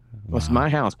back. Wow. It's my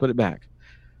house. Put it back.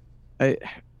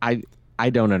 I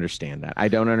don't understand that. I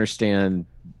don't understand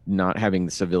not having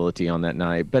the civility on that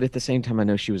night. But at the same time, I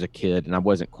know she was a kid, and I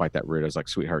wasn't quite that rude. I was like,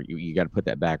 sweetheart, you got to put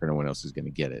that back or no one else is going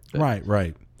to get it. But,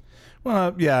 right.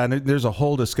 Well, yeah, and there's a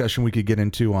whole discussion we could get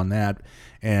into on that.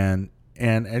 And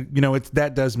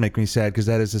that does make me sad, because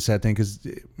that is a sad thing. Because,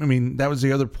 I mean, that was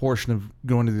the other portion of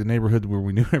going to the neighborhood where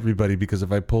we knew everybody, because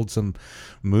if I pulled some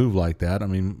move like that, I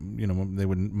mean,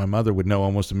 my mother would know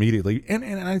almost immediately. And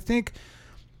I think,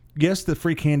 yes, the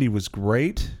free candy was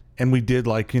great. And we did,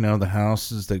 like, the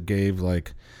houses that gave,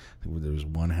 like, there was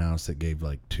one house that gave,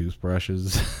 like,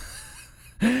 toothbrushes,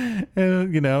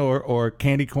 or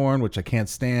candy corn, which I can't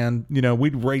stand.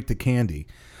 We'd rate the candy.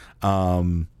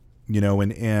 And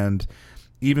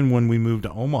even when we moved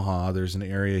to Omaha, there's an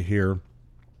area here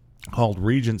called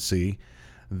Regency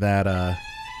that,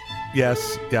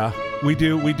 yes, yeah, we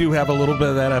do have a little bit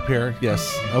of that up here.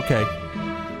 Yes. Okay.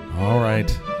 All right.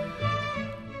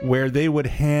 Where they would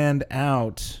hand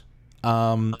out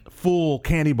full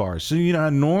candy bars. So,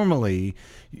 normally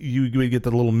you would get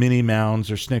the little mini Mounds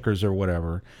or Snickers or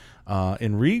whatever.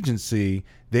 In Regency,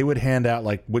 they would hand out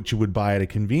like what you would buy at a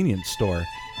convenience store.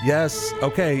 Yes.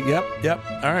 Okay. Yep.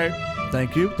 All right.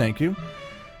 Thank you.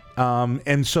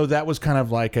 And so that was kind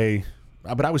of like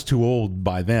but I was too old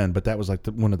by then, but that was like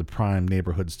one of the prime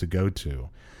neighborhoods to go to.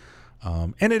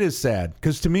 And it is sad,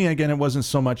 because to me, again, it wasn't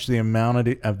so much the amount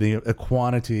of the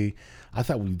quantity. I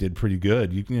thought we did pretty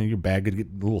good. Your bag would get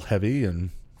a little heavy,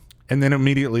 and then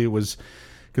immediately it was,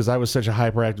 because I was such a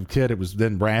hyperactive kid, it was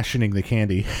then rationing the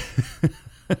candy.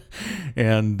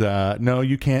 And no,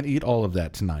 you can't eat all of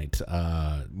that tonight.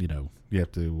 You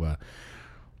have to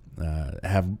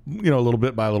have a little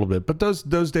bit by a little bit. But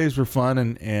those days were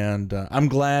fun, and I'm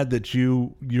glad that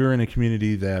you're in a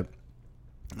community that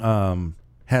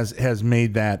has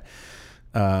made that.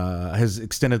 Has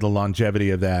extended the longevity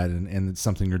of that, and it's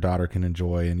something your daughter can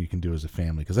enjoy and you can do as a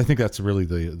family, because I think that's really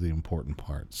the important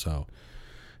part. So,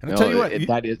 and I'll tell you what,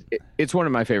 it's one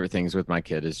of my favorite things with my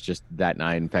kid is just that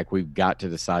night. In fact, we've got to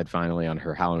decide finally on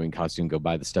her Halloween costume, go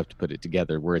buy the stuff to put it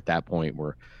together. We're at that point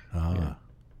where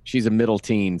she's a middle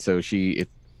teen, so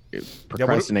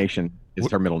procrastination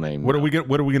is her middle name. What are we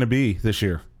going to be this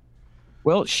year?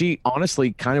 Well, she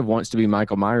honestly kind of wants to be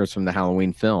Michael Myers from the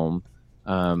Halloween film.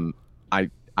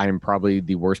 I am probably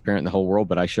the worst parent in the whole world,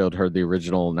 but I showed her the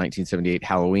original 1978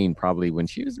 Halloween probably when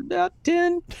she was about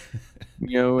 10,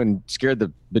 and scared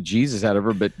the bejesus out of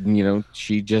her. But,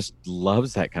 she just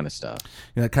loves that kind of stuff.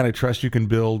 That kind of trust you can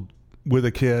build with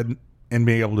a kid and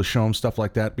being able to show them stuff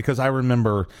like that. Because I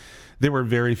remember there were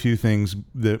very few things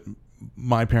that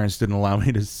my parents didn't allow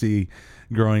me to see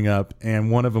growing up.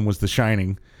 And one of them was The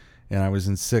Shining. And I was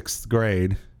in 6th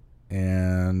grade,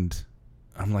 and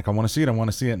I'm like, I want to see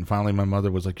it. And finally my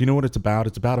mother was like, you know what it's about?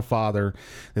 It's about a father.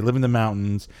 They live in the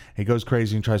mountains. He goes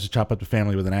crazy and tries to chop up the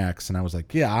family with an axe. And I was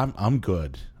like, yeah, I'm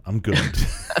good.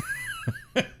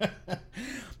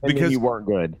 Because you weren't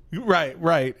good.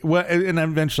 Right. Well, and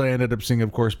eventually I ended up seeing,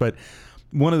 of course. But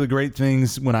one of the great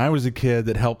things when I was a kid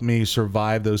that helped me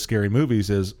survive those scary movies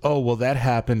is, that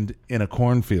happened in a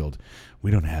cornfield.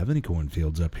 We don't have any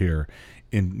cornfields up here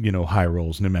in, High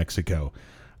Rolls, New Mexico.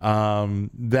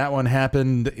 That one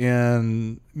happened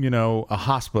in, a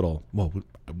hospital. Well,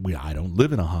 I don't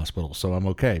live in a hospital, so I'm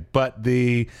okay. But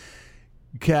the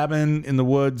cabin in the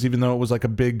woods, even though it was like a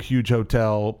big, huge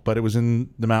hotel, but it was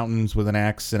in the mountains with an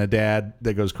axe and a dad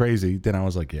that goes crazy, then I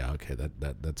was like, yeah, okay,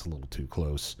 that's a little too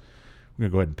close. I'm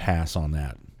going to go ahead and pass on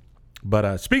that.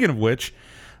 But speaking of which,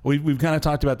 we've kind of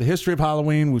talked about the history of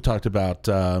Halloween. We've talked about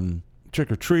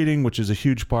trick-or-treating, which is a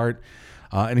huge part.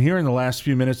 And here in the last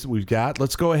few minutes that we've got,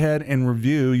 let's go ahead and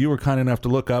review. You were kind enough to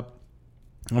look up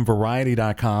on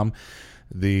Variety.com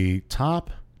the top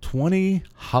 20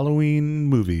 Halloween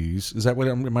movies. Is that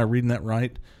am I reading that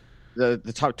right?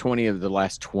 The top 20 of the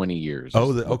last 20 years.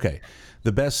 Oh, okay.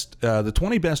 The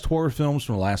 20 best horror films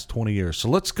from the last 20 years. So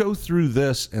let's go through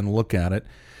this and look at it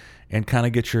and kind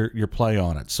of get your play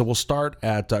on it. So we'll start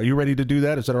at, are you ready to do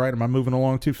that? Is that all right? Am I moving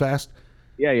along too fast?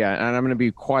 Yeah. And I'm going to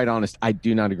be quite honest. I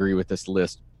do not agree with this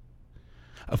list.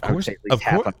 Of course. Of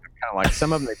course. I'm kind of like,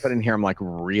 some of them they put in here, I'm like,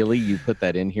 really? You put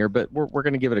that in here? But we're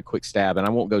going to give it a quick stab, and I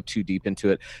won't go too deep into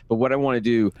it. But what I want to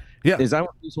do is I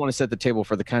just want to set the table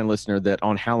for the kind of listener that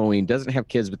on Halloween doesn't have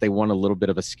kids, but they want a little bit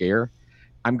of a scare.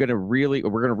 We're going to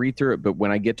read through it, but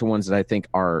when I get to ones that I think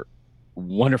are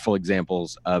wonderful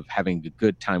examples of having a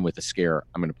good time with a scare,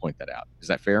 I'm going to point that out. Is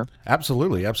that fair?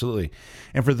 Absolutely.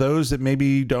 And for those that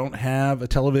maybe don't have a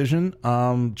television,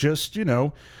 just,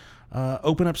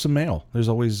 open up some mail. There's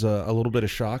always a little bit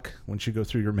of shock once you go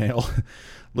through your mail.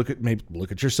 Look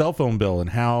at your cell phone bill and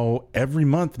how every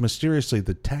month mysteriously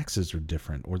the taxes are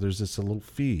different, or there's this a little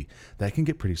fee that can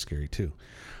get pretty scary too.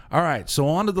 All right, so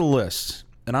on to the list,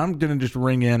 and I'm gonna just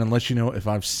ring in and let you know if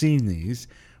I've seen these,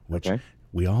 which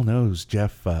we all know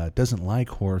Jeff doesn't like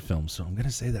horror films, so I'm gonna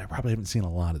say that I probably haven't seen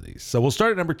a lot of these. So we'll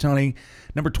start at number 20,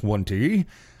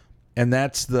 and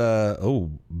that's the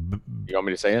you want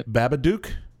me to say it?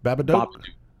 Babadook.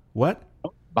 What?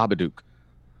 Babadook.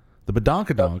 The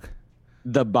Badonkadonk.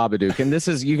 The Babadook.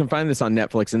 And you can find this on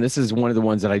Netflix. And this is one of the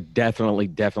ones that I definitely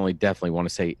want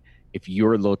to say, if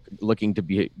you're looking to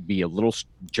be a little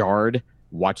jarred,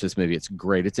 watch this movie. It's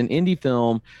great. It's an indie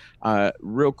film.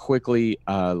 Real quickly,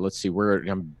 let's see where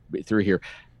I'm through here.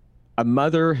 A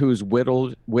mother who's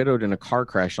widowed in a car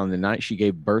crash on the night she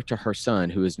gave birth to her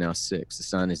son, who is now 6. The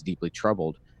son is deeply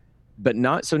troubled, but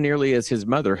not so nearly as his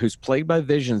mother, who's plagued by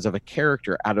visions of a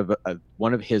character out of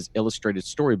one of his illustrated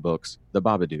storybooks, The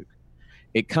Babadook.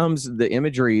 The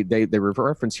imagery, they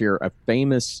reference here a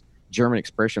famous German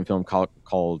expression film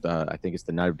called I think it's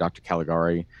The Night of Dr.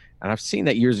 Caligari. And I've seen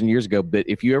that years and years ago, but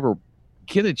if you ever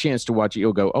get a chance to watch it,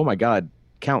 you'll go, oh my God,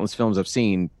 countless films I've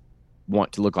seen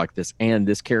want to look like this, and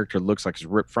this character looks like it's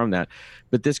ripped from that.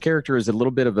 But this character is a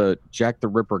little bit of a Jack the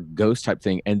Ripper ghost type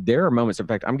thing, and there are moments, in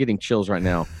fact I'm getting chills right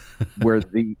now, where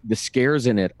the scares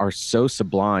in it are so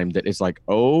sublime that it's like,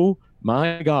 oh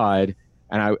my God.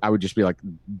 And I would just be like,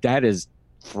 that is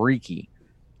freaky.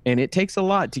 And it takes a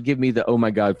lot to give me the oh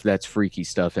my God, that's freaky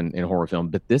stuff in horror film,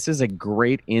 but this is a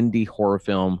great indie horror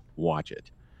film. Watch it.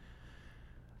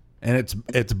 And it's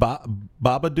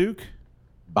Babadook.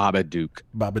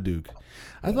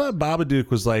 I thought Babadook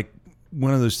was like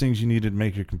one of those things you needed to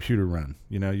make your computer run.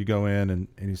 You go in and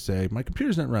you say, my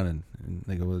computer's not running. And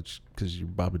they go, well, it's because you're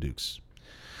Babadooks.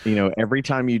 Every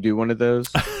time you do one of those,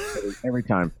 every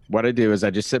time, what I do is I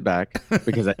just sit back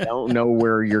because I don't know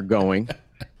where you're going.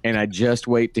 And I just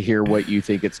wait to hear what you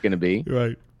think it's going to be.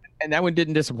 Right. And that one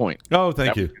didn't disappoint. Oh,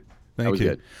 thank you. Thank you.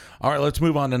 Good. All right, let's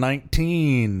move on to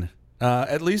 19.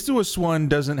 At least this one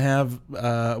doesn't have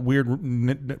a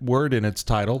weird word in its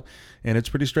title, and it's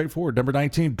pretty straightforward. Number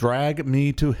 19, Drag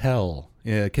Me to Hell.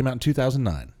 It came out in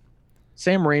 2009.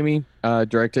 Sam Raimi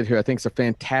directed, who I think is a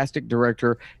fantastic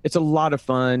director. It's a lot of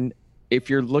fun. If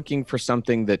you're looking for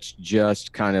something that's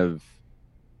just kind of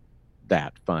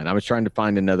that fun. I was trying to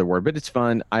find another word, but it's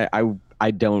fun. I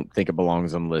don't think it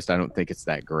belongs on the list. I don't think it's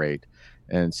that great.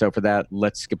 And so for that,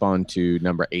 let's skip on to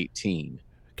number 18.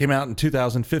 Came out in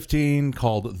 2015,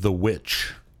 called The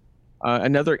Witch.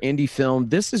 Another indie film.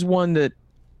 This is one that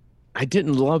I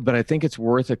didn't love, but I think it's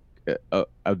worth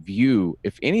a view.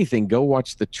 If anything, go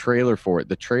watch the trailer for it.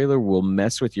 The trailer will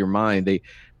mess with your mind.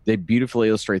 They beautifully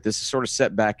illustrate. This is sort of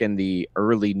set back in the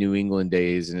early New England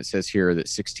days, and it says here that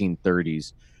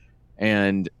 1630s.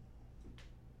 And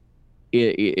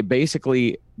it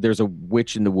basically, there's a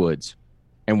witch in the woods.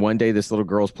 And one day this little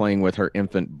girl's playing with her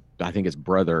infant, I think it's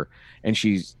brother, and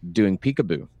she's doing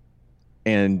peekaboo.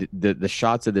 And the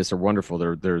shots of this are wonderful.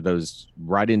 They're those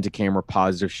right into camera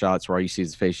positive shots where all you see is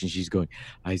his face, and she's going,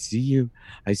 I see you.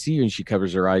 And she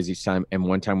covers her eyes each time. And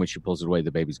one time when she pulls it away,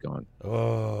 the baby's gone.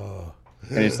 Oh.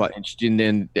 And it's like, and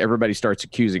then everybody starts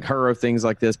accusing her of things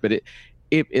like this. But it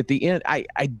at the end,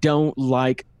 I don't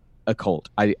like occult.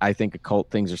 I think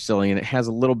occult things are silly, and it has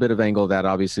a little bit of angle of that,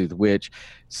 obviously, the witch.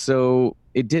 So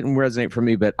it didn't resonate for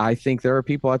me, but I think there are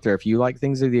people out there, if you like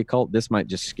things of the occult, this might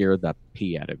just scare the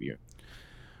pee out of you.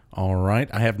 All right.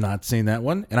 I have not seen that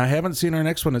one, and I haven't seen our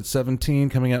next one at 17,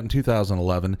 coming out in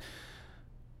 2011.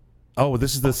 Oh,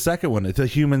 this is the second one. It's a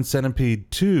Human Centipede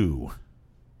 2.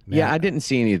 Yeah, I didn't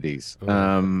see any of these.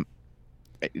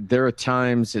 There are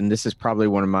times, and this is probably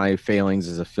one of my failings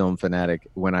as a film fanatic,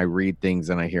 when I read things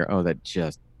and I hear, oh, that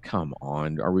just come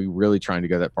on, are we really trying to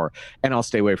go that far? And I'll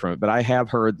stay away from it. But I have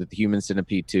heard that The Human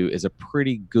Centipede 2 is a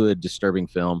pretty good, disturbing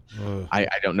film. I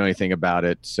don't know anything about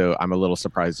it, so I'm a little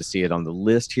surprised to see it on the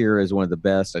list here as one of the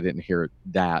best. I didn't hear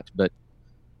that, but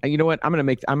you know what? I'm gonna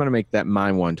make that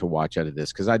my one to watch out of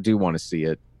this because I do want to see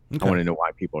it. Okay. I want to know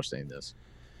why people are saying this.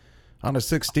 On to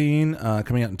 16,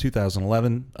 coming out in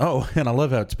 2011. Oh, and I love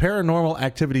how it's Paranormal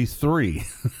Activity 3.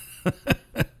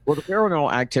 Well, the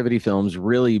Paranormal Activity films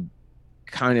really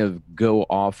kind of go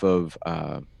off of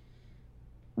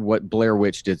what Blair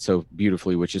Witch did so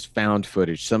beautifully, which is found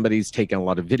footage. Somebody's taken a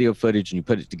lot of video footage and you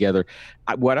put it together.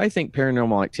 What I think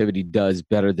Paranormal Activity does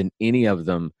better than any of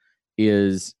them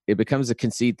is it becomes a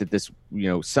conceit that this,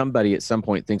 somebody at some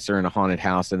point thinks they're in a haunted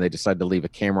house and they decide to leave a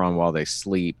camera on while they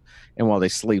sleep. And while they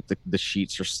sleep, the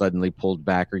sheets are suddenly pulled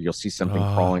back or you'll see something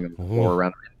crawling on the floor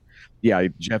around them. Yeah,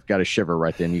 Jeff got a shiver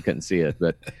right then. You couldn't see it.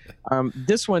 But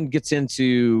this one gets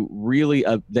into really,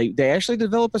 they actually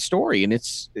develop a story, and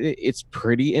it's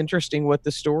pretty interesting what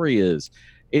the story is.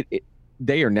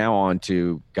 They are now on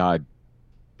to,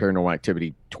 Paranormal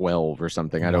Activity 12 or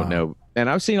something. I don't know.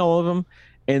 And I've seen all of them,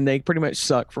 and they pretty much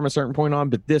suck from a certain point on,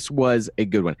 but this was a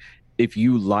good one. If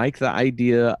you like the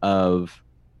idea of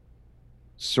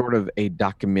sort of a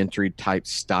documentary type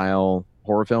style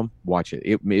horror film, watch it.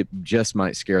 It just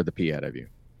might scare the pee out of you.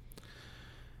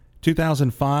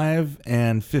 2005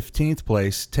 and 15th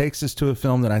place takes us to a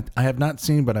film that I have not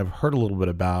seen, but I've heard a little bit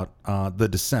about, The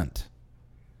Descent.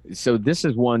 So this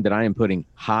is one that I am putting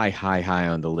high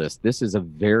on the list. This is a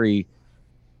very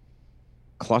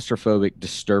claustrophobic,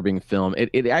 disturbing film.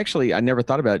 It actually, I never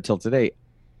thought about it till today,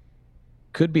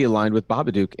 could be aligned with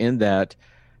Babadook in that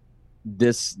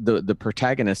the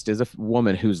protagonist is a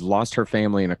woman who's lost her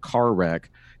family in a car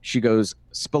wreck. She goes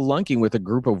spelunking with a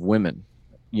group of women.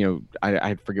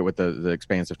 I forget what the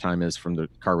expanse of time is from the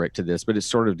car wreck to this, but it's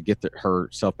sort of to get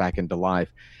herself back into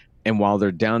life. And while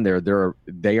they're down there,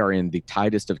 they are in the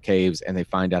tightest of caves, and they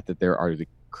find out that there are the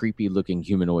creepy looking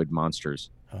humanoid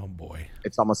monsters. Oh boy.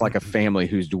 It's almost like a family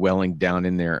who's dwelling down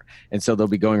in there. And so they'll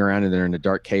be going around and they're in a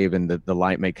dark cave, and the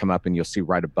light may come up and you'll see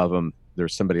right above them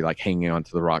there's somebody like hanging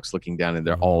onto the rocks looking down, and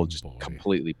they're all just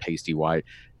completely pasty white.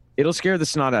 It'll scare the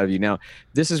snot out of you. Now,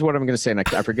 this is what I'm going to say, and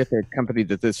I forget the company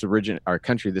that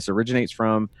country this originates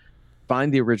from.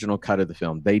 Find the original cut of the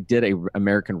film. They did a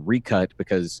American recut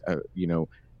because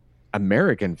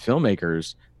American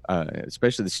filmmakers,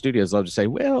 especially the studios, love to say,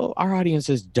 well, our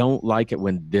audiences don't like it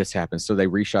when this happens, so they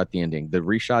reshot the ending. The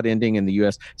reshot ending in the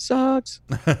U.S. sucks.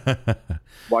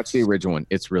 Watch the original one.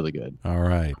 It's really good. All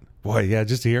right. Boy, yeah,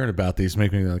 just hearing about these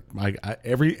make me like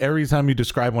every time you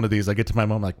describe one of these, I get to my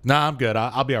moment like, nah, I'm good.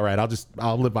 I'll be all right.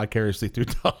 I'll live vicariously through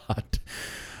Todd.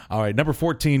 All right, number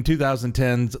 14,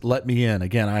 2010's Let Me In.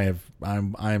 Again,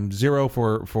 I'm 0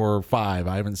 for 5.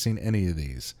 I haven't seen any of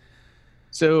these.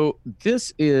 So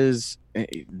this is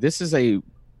I'm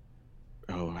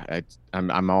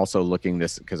also looking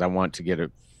this because I want to get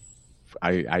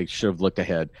I should have looked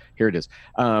ahead. Here it is.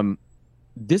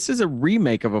 This is a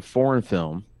remake of a foreign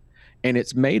film, and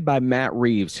it's made by Matt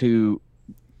Reeves, who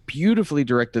beautifully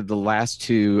directed the last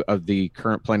two of the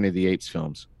current Planet of the Apes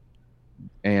films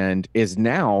and is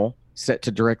now set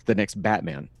to direct the next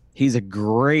Batman. He's a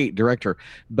great director,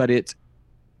 but it's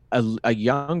a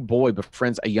young boy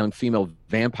befriends a young female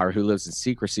vampire who lives in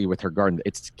secrecy with her garden.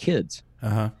 It's kids.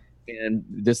 And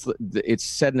it's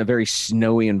set in a very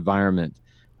snowy environment.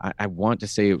 I want to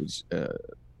say it was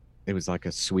like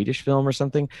a Swedish film or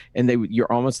something. And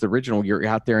you're almost the original. You're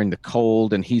out there in the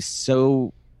cold, and he's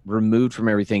so removed from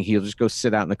everything. He'll just go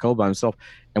sit out in the cold by himself.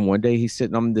 And one day he's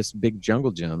sitting on this big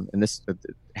jungle gym, and this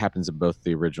happens in both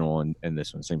the original and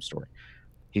this one, same story.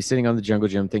 He's sitting on the jungle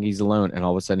gym thinking he's alone, and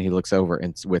all of a sudden he looks over,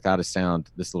 and without a sound,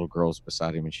 this little girl's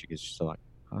beside him, and she gets just like,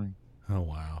 hi. Oh,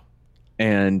 wow.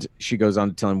 And she goes on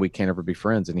to tell him we can't ever be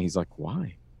friends. And he's like,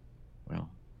 why? Well,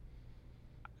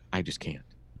 I just can't.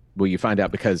 Well, you find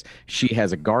out because she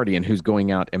has a guardian who's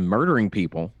going out and murdering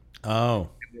people. Oh.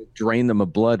 Drain them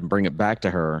of blood and bring it back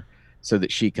to her so that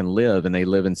she can live, and they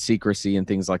live in secrecy and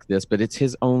things like this. But it's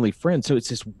his only friend. So it's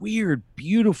this weird,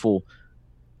 beautiful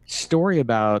story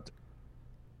about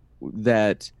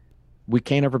that we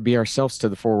can't ever be ourselves to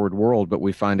the forward world, but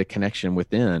we find a connection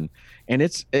within. And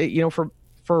it's,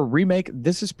 for a remake,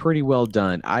 this is pretty well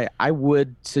done. I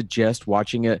would suggest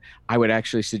watching it. I would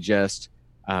actually suggest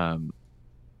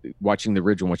watching the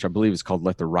original, which I believe is called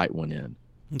Let the Right One In.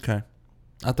 Okay.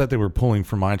 I thought they were pulling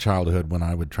from my childhood when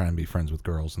I would try and be friends with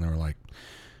girls, and they were like,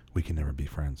 we can never be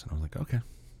friends. And I was like, okay.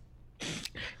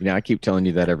 I keep telling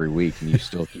you that every week, and you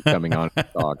still keep coming on and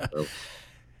talk. So.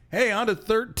 Hey, on to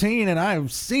 13, and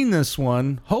I've seen this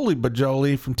one. Holy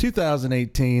bajoli, from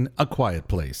 2018, A Quiet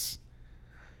Place.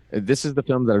 This is the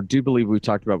film that I do believe we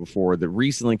talked about before that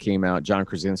recently came out. John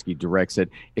Krasinski directs it.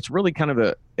 It's really kind of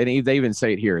and they even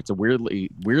say it here. It's a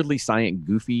weirdly silent,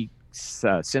 goofy,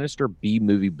 sinister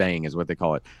B-movie bang is what they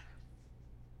call it.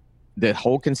 The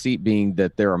whole conceit being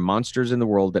that there are monsters in the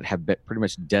world that have pretty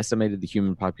much decimated the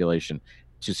human population.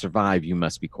 To survive, you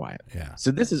must be quiet. Yeah.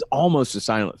 So this is almost a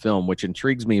silent film, which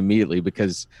intrigues me immediately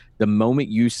because the moment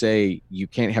you say you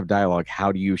can't have dialogue,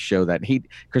 how do you show that?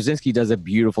 Krasinski does a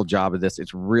beautiful job of this.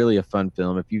 It's really a fun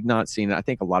film. If you've not seen it, I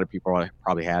think a lot of people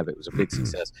probably have. It was a big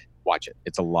success. Watch it.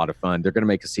 It's a lot of fun. They're going to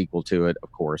make a sequel to it,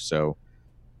 of course. So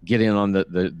get in on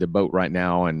the boat right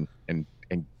now and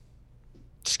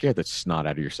scare the snot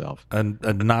out of yourself. A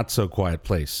not so quiet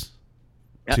place.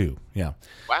 Two, yeah.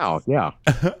 Wow, yeah.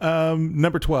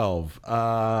 Number 12,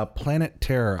 Planet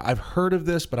Terror. I've heard of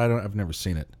this, but I've never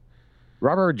seen it.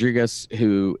 Robert Rodriguez,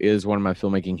 who is one of my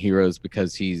filmmaking heroes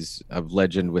because he's a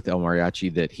legend with El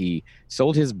Mariachi, that he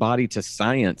sold his body to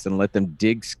science and let them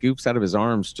dig scoops out of his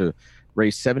arms to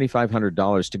raise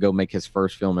 $7,500 to go make his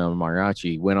first film, El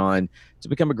Mariachi. Went on to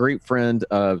become a great friend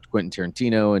of Quentin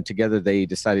Tarantino, and together they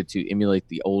decided to emulate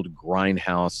the old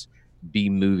grindhouse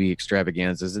B-movie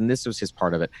extravaganzas, and this was his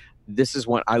part of it. This is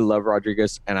one I love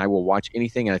Rodriguez, and I will watch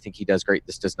anything, and I think he does great.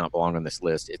 This does not belong on this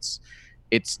list.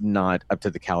 It's not up to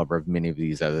the caliber of many of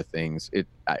these other things.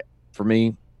 For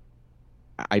me,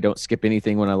 I don't skip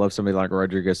anything when I love somebody like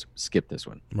Rodriguez. Skip this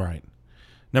one. Right.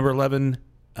 Number 11,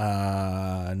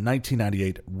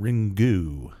 1998,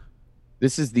 Ringu.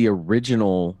 This is the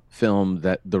original film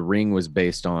that The Ring was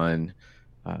based on.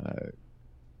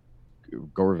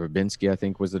 Gore Verbinski, I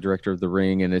think, was the director of The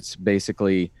Ring, and it's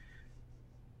basically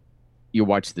you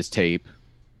watch this tape,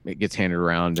 it gets handed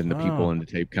around, and the people in the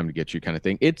tape come to get you, kind of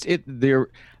thing.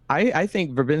 I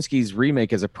think Verbinski's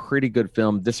remake is a pretty good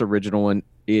film. This original one,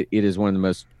 it is one of the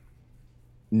most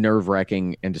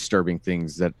nerve-wracking and disturbing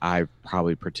things that I've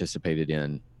probably participated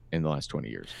in the last 20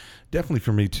 years. Definitely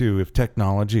for me too. If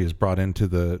technology is brought into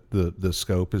the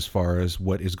scope as far as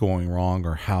what is going wrong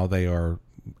or how they are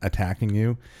attacking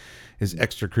you, is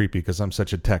extra creepy because I'm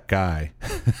such a tech guy.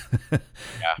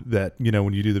 Yeah. That,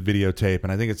 when you do the videotape,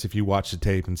 and I think it's if you watch the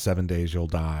tape in 7 days, you'll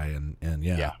die. And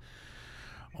yeah.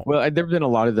 Well, there have been a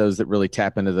lot of those that really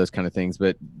tap into those kind of things,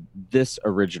 but this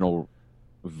original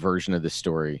version of the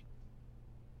story,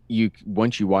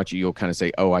 once you watch it, you'll kind of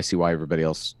say, oh, I see why everybody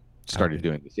else started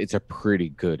doing this. It's a pretty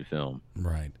good film.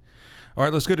 Right. All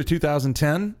right, let's go to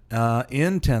 2010.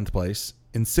 In 10th place,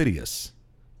 Insidious.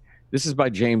 This is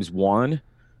by James Wan,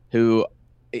 who,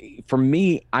 for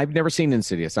me, I've never seen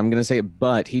Insidious. I'm going to say it,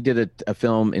 but he did a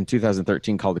film in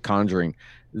 2013 called The Conjuring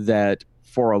that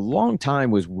for a long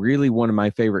time was really one of my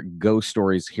favorite ghost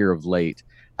stories here of late.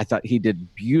 I thought he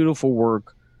did beautiful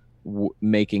work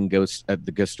making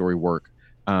the ghost story work.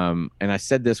 And I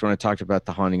said this when I talked about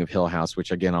The Haunting of Hill House,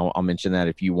 which again, I'll mention that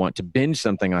if you want to binge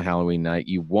something on Halloween night,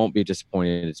 you won't be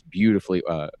disappointed. It's beautifully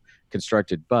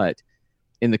constructed. But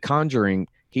in The Conjuring,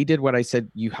 he did what I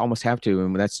said you almost have to,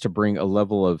 and that's to bring a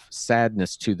level of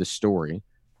sadness to the story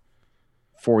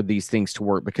for these things to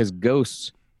work, because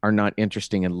ghosts are not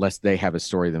interesting unless they have a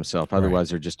story themselves. Otherwise,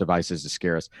 they're just devices to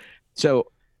scare us.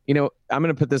 So, I'm going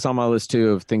to put this on my list too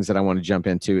of things that I want to jump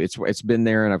into. It's been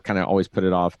there, and I've kind of always put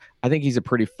it off. I think he's a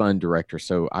pretty fun director,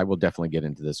 so I will definitely get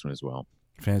into this one as well.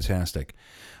 Fantastic.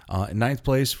 In 9th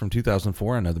place from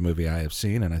 2004, another movie I have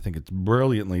seen, and I think it's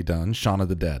brilliantly done, Shaun of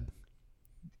the Dead.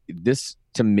 This,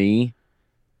 to me,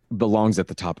 belongs at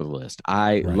the top of the list.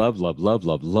 I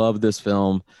love this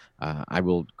film. I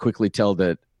will quickly tell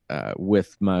that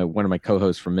with one of my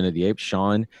co-hosts from Men of the Apes,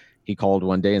 Sean, he called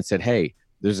one day and said, hey,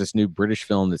 there's this new British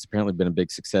film that's apparently been a big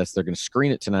success. They're going to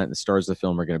screen it tonight, and the stars of the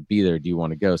film are going to be there. Do you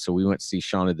want to go? So we went to see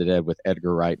Shaun of the Dead with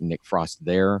Edgar Wright and Nick Frost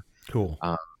there. Cool.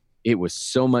 It was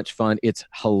so much fun. It's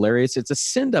hilarious. It's a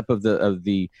send-up of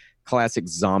the classic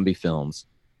zombie films.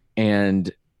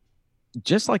 And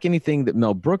just like anything that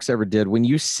Mel Brooks ever did, when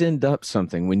you send up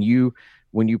something, when you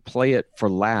play it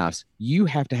for laughs, you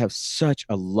have to have such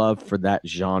a love for that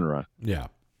genre. Yeah.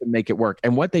 To make it work.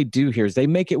 And what they do here is they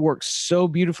make it work so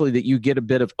beautifully that you get a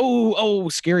bit of, oh,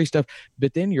 scary stuff,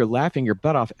 but then you're laughing your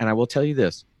butt off. And I will tell you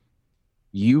this,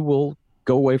 you will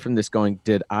go away from this going,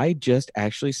 did I just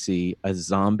actually see a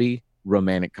zombie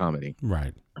romantic comedy?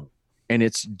 Right. And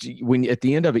it's when at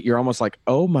the end of it, you're almost like,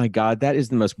 oh my God, that is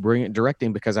the most brilliant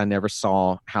directing, because I never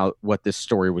saw what this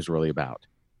story was really about.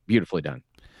 Beautifully done.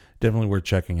 Definitely worth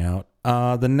checking out.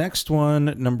 The next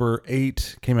one, number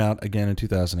 8, came out again in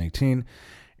 2018,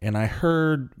 and I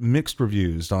heard mixed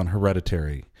reviews on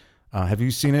Hereditary. Have you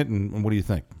seen it, and what do you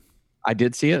think? I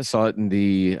did see it. Saw it in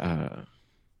the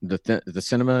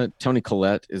cinema. Toni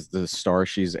Collette is the star.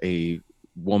 She's a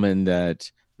woman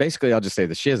that basically, I'll just say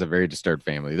that she has a very disturbed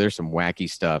family. There's some wacky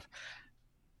stuff.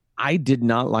 I did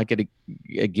not like it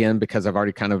again because I've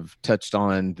already kind of touched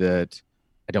on that.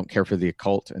 I don't care for the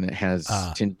occult, and it has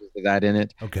tinges of that in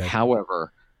it. Okay.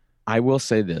 However, I will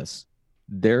say this: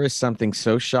 there is something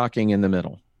so shocking in the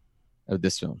middle of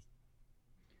this film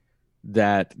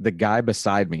that the guy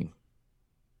beside me,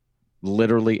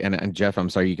 literally, and Jeff, I'm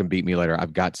sorry, you can beat me later.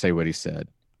 I've got to say what he said.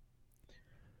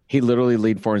 He literally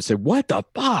leaned forward and said, "What the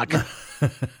fuck?"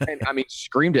 And I mean,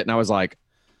 screamed it, and I was like,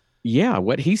 "Yeah,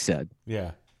 what he said."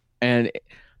 Yeah. And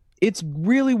it's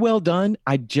really well done.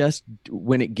 I just,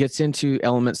 when it gets into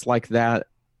elements like that,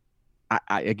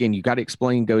 I again, you got to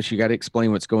explain ghosts. You got to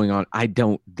explain what's going on.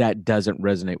 That doesn't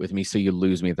resonate with me. So you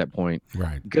lose me at that point.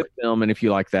 Right. Good film. And if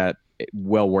you like that,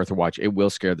 well worth a watch. It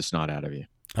will scare the snot out of you.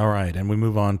 All right. And we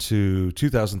move on to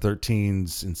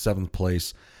 2013's in 7th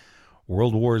place,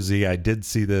 World War Z. I did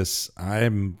see this.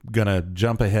 I'm going to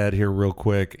jump ahead here real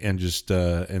quick and just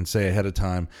and say ahead of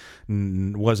time,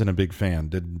 wasn't a big fan.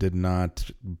 Did not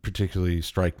particularly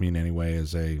strike me in any way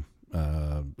as a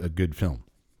good film.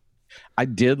 I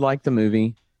did like the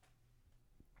movie.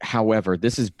 However,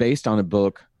 this is based on a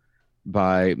book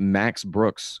by Max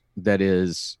Brooks that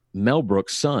is Mel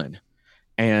Brooks' son.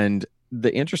 And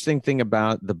the interesting thing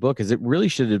about the book is it really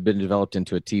should have been developed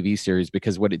into a TV series,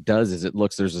 because what it does is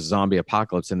there's a zombie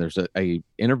apocalypse, and there's a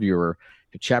interviewer,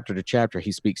 chapter to chapter,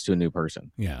 he speaks to a new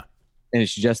person. Yeah. And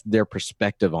it's just their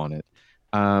perspective on it.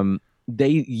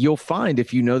 You'll find,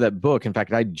 if you know that book, in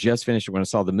fact, I just finished it when I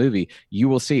saw the movie, you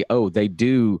will see, they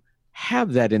do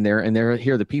have that in there, and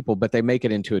here are the people, but they make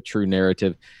it into a true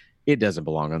narrative. It doesn't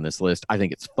belong on this list. I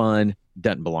think it's fun.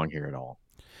 Doesn't belong here at all.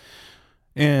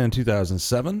 In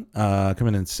 2007,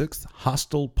 coming in 6th,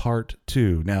 Hostel Part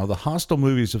 2. Now, the Hostel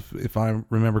movies, if I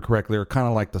remember correctly, are kind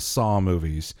of like the Saw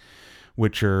movies,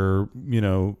 which are,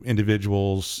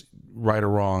 individuals, right or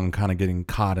wrong, kind of getting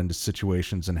caught into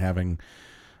situations and having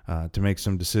to make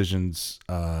some decisions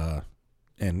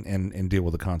and deal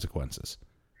with the consequences.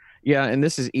 Yeah, and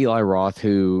this is Eli Roth,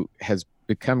 who has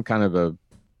become kind of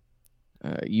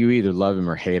you either love him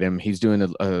or hate him. He's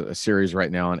doing a series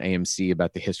right now on AMC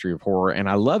about the history of horror, and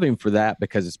I love him for that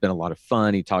because it's been a lot of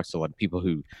fun. He talks to a lot of people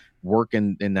who work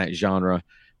in that genre.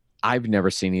 I've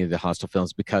never seen any of the Hostel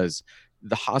films because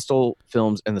the Hostel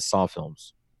films and the Saw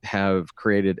films have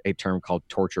created a term called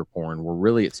torture porn, where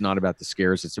really it's not about the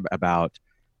scares, it's about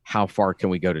how far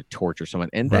can we go to torture someone,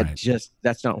 and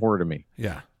that's not horror to me.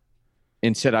 Yeah.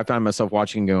 Instead, I find myself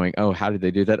watching going, oh, how did they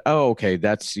do that? Oh, okay,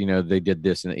 that's, they did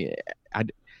this. And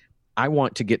I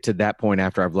want to get to that point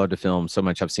after I've loved a film so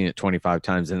much I've seen it 25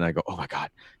 times, and then I go, oh my God,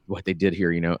 what they did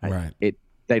here, Right.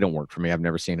 They don't work for me. I've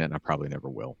never seen it, and I probably never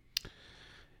will.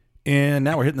 And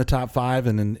now we're hitting the top 5,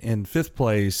 and in 5th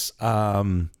place,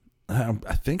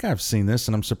 I think I've seen this,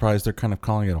 and I'm surprised they're kind of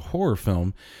calling it a horror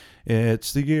film.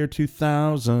 It's the year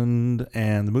 2000,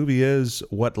 and the movie is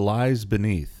What Lies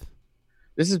Beneath.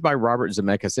 This is by Robert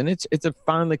Zemeckis, and it's a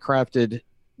finely crafted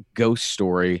ghost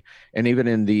story. And even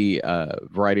in the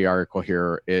Variety article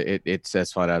here, it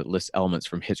says flat out, it lists elements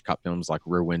from Hitchcock films like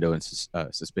Rear Window and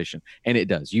Suspicion. And it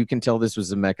does. You can tell this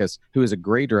was Zemeckis, who is a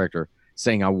great director,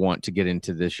 saying, I want to get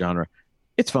into this genre.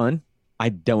 It's fun. I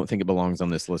don't think it belongs on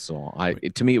this list at all.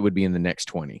 To me, it would be in the next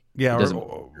 20. Yeah,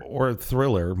 or a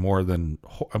thriller more than...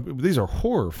 these are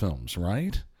horror films,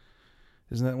 right?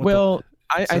 Isn't that what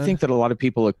I think that a lot of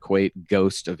people equate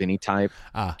ghost of any type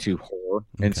to horror.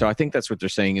 And so I think that's what they're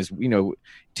saying is,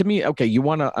 to me, okay, you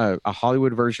want a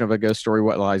Hollywood version of a ghost story,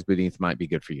 What Lies Beneath might be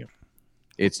good for you.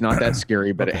 It's not that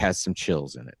scary, but it has some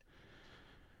chills in it.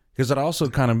 Because it also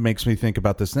kind of makes me think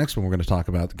about this next one we're going to talk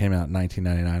about that came out in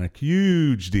 1999, a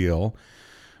huge deal,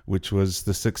 which was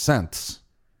The Sixth Sense.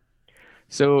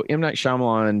 So M. Night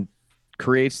Shyamalan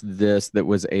creates this that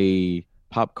was a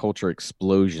pop culture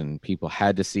explosion. People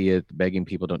had to see it, begging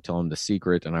people don't tell them the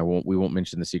secret. And we won't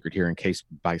mention the secret here in case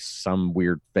by some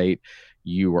weird fate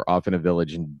you were off in a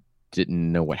village and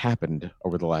didn't know what happened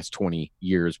over the last 20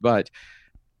 years. But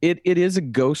it is a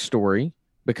ghost story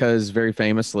because very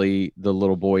famously the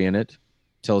little boy in it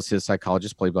tells his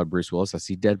psychologist, played by Bruce Willis, I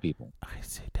see dead people. I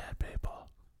see dead people.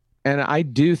 And I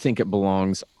do think it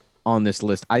belongs on this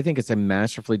list. I think it's a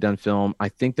masterfully done film. I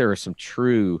think there are some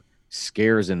true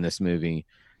scares in this movie.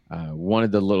 One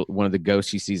of the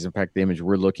ghosts he sees, in fact, the image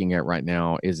we're looking at right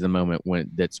now is the moment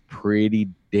that's pretty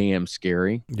damn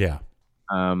scary. Yeah.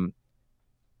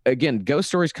 Again, ghost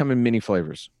stories come in many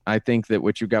flavors. I think that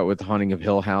what you've got with The Haunting of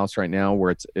Hill House right now,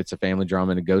 where it's a family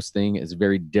drama and a ghost thing, is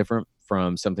very different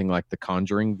from something like The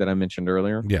Conjuring that I mentioned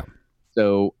earlier. Yeah.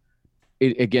 So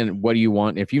again, what do you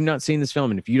want? If you've not seen this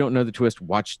film and if you don't know the twist,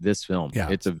 watch this film. Yeah.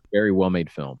 It's a very well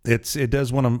made film. It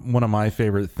does one of my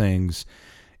favorite things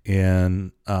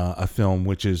in a film,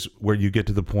 which is where you get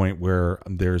to the point where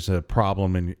there's a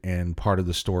problem and part of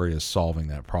the story is solving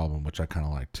that problem, which I kind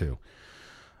of like too.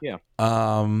 Yeah.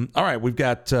 All right, we've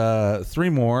got 3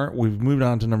 more. We've moved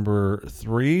on to number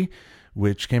 3,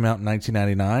 which came out in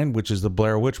 1999, which is the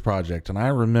Blair Witch Project. And I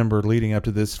remember leading up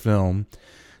to this film,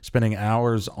 spending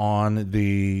hours on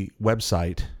the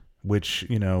website, which,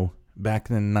 back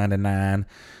in 99,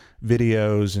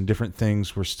 videos and different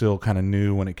things were still kind of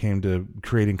new when it came to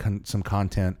creating some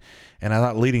content. And I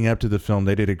thought leading up to the film,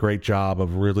 they did a great job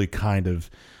of really kind of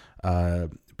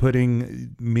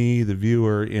putting me, the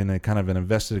viewer, in a kind of an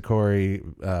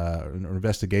investigation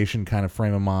kind of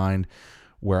frame of mind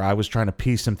where I was trying to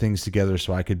piece some things together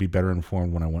so I could be better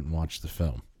informed when I went and watched the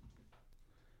film.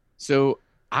 So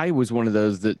I was one of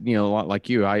those that, a lot like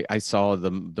you, I saw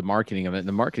the marketing of it, and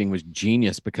the marketing was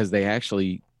genius because they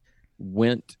actually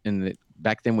went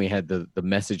back then we had the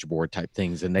message board type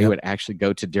things, and they would actually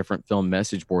go to different film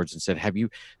message boards and said,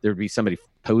 there'd be somebody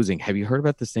posing, have you heard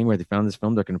about this thing where they found this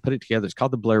film? They're going to put it together. It's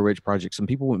called the Blair Witch Project. Some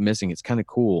people went missing. It's kind of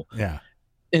cool. Yeah.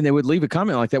 And they would leave a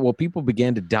comment like that. Well, people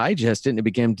began to digest it and it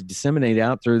began to disseminate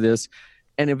out through this.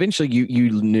 And eventually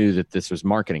you knew that this was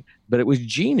marketing, but it was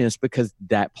genius because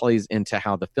that plays into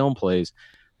how the film plays.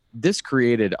 This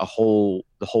created the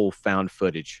whole found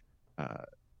footage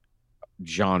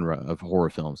genre of horror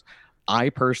films. I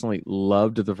personally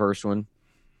loved the first one.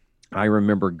 I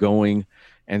remember going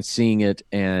and seeing it,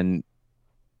 and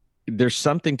there's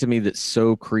something to me that's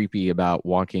so creepy about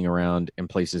walking around in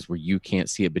places where you can't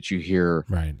see it, but you hear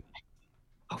right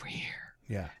over here.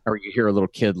 Yeah. Or you hear a little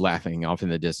kid laughing off in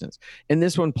the distance. And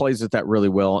this one plays with that really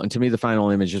well. And to me, the final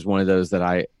image is one of those that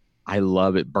I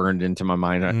love. It burned into my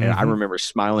mind. And I remember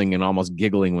smiling and almost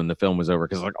giggling when the film was over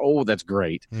because like, oh, that's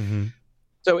great. Mm-hmm.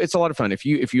 So it's a lot of fun. If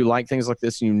you like things like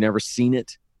this and you've never seen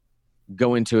it,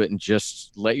 go into it and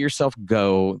just let yourself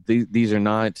go. These are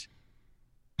not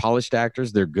polished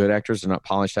actors. They're good actors. They're not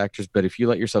polished actors. But if you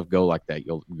let yourself go like that,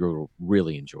 you'll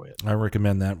really enjoy it. I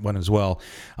recommend that one as well.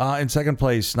 In second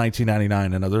place,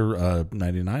 1999, another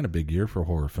 99, a big year for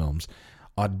horror films.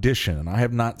 Audition. I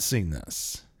have not seen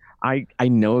this. I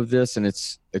know of this, and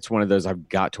it's one of those I've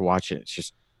got to watch it. It's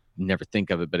just never think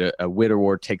of it, but a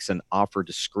widower takes an offer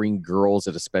to screen girls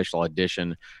at a special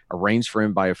audition arranged for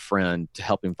him by a friend to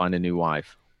help him find a new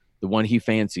wife. The one he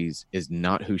fancies is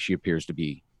not who she appears to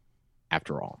be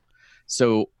after all.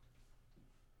 So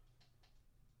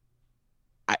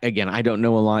I don't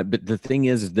know a lot, but the thing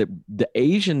is that the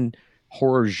Asian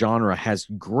horror genre has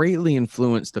greatly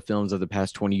influenced the films of the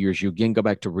past 20 years. You again go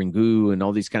back to Ringu and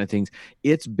all these kind of things.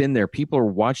 It's been there. People are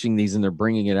watching these and they're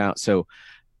bringing it out. So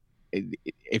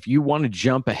if you want to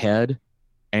jump ahead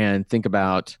and think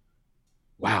about,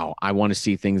 wow, I want to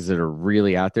see things that are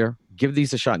really out there, give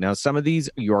these a shot. Now, some of these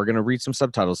you are going to read some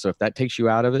subtitles. So if that takes you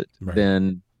out of it,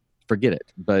 then forget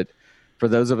it. But for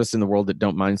those of us in the world that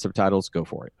don't mind subtitles, go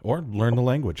for it. Or learn the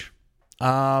language.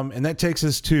 And that takes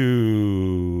us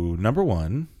to number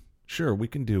 1. Sure, we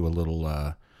can do a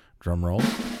little drum roll.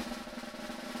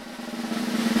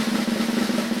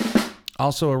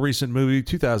 Also a recent movie,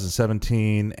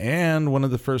 2017, and one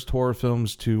of the first horror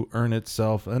films to earn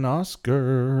itself an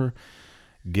Oscar,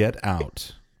 Get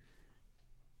Out.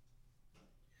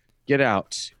 Get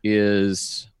Out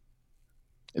it's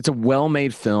a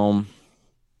well-made film.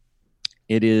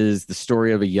 It is the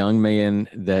story of a young man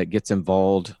that gets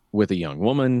involved with a young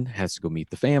woman, has to go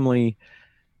meet the family.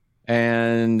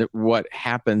 And what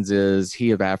happens is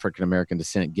he of African-American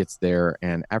descent gets there,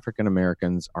 and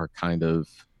African-Americans are kind of,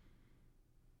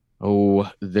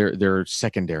 they're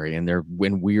secondary and they're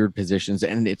in weird positions,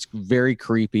 and it's very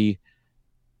creepy.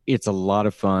 It's a lot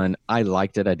of fun. I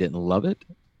liked it. I didn't love it.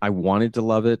 I wanted to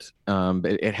love it. But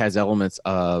it has elements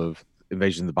of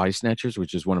Invasion of the Body Snatchers,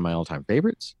 which is one of my all-time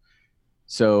favorites.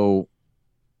 So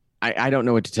I don't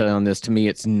know what to tell you on this. To me,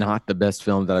 it's not the best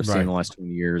film that I've seen in the last 20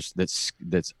 years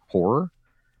that's horror,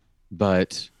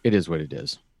 but it is what it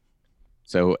is.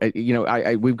 So,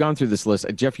 we've gone through this list.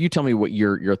 Jeff, you tell me what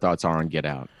your thoughts are on Get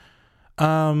Out.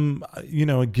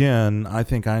 Again, I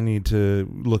think I need to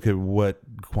look at what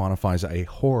quantifies a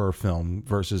horror film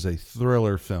versus a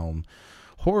thriller film.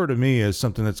 Horror to me is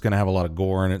something that's going to have a lot of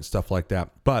gore in it, stuff like that.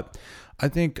 But I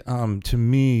think, to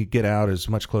me, Get Out is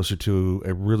much closer to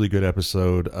a really good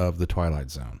episode of The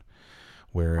Twilight Zone.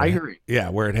 Where I agree. Yeah,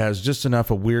 where it has just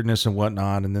enough of weirdness and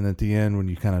whatnot, and then at the end, when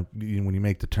you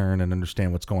make the turn and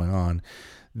understand what's going on,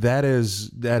 that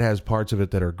has parts of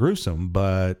it that are gruesome.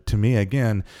 But to me,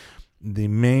 again, the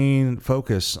main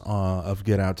focus of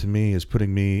Get Out to me is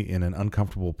putting me in an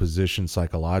uncomfortable position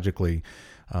psychologically,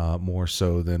 more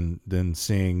so than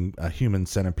seeing a human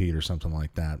centipede or something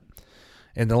like that.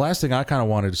 And the last thing I kind of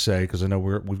wanted to say, because I know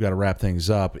we've got to wrap things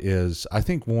up, is I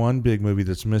think one big movie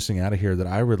that's missing out of here that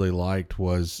I really liked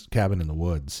was Cabin in the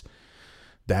Woods.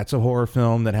 That's a horror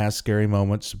film that has scary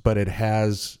moments, but it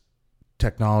has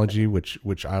technology,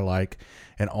 which I like,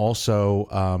 and also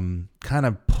kind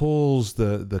of pulls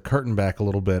the curtain back a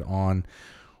little bit on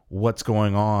what's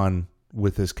going on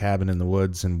with this cabin in the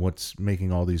woods and what's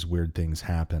making all these weird things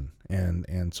happen.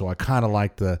 And so I kind of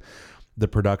like the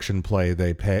production play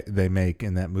they make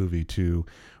in that movie to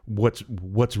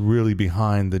what's really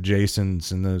behind the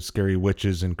Jasons and the scary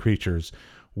witches and creatures.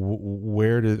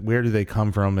 Where do they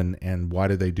come from, and why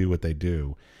do they do what they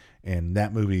do? And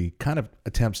that movie kind of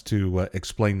attempts to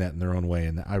explain that in their own way,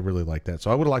 and I really like that.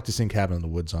 So I would like to see Cabin in the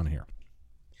Woods on here.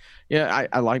 Yeah,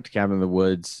 I liked Cabin in the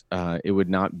Woods. It would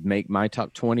not make my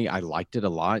top 20. I liked it a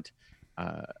lot.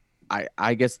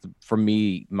 I guess for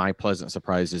me, my pleasant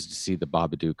surprise is to see the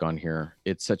Babadook on here.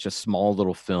 It's such a small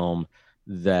little film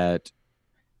that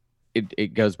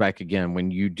it goes back again. When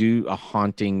you do a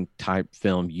haunting type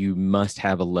film, you must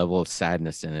have a level of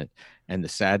sadness in it. And the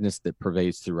sadness that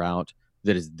pervades throughout,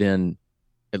 that is then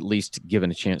at least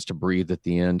given a chance to breathe at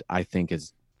the end, I think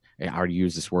is, I already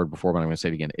used this word before, but I'm going to say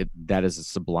it again. That is a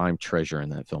sublime treasure in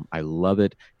that film. I love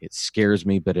it. It scares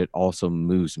me, but it also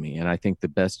moves me. And I think the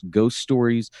best ghost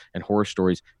stories and horror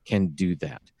stories can do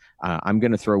that. I'm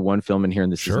going to throw one film in here,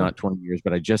 and this is not 20 years,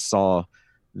 but I just saw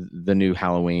the new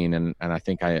Halloween, and I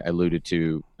think I alluded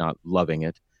to not loving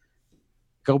it.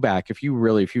 Go back. If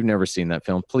you've never seen that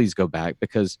film, please go back,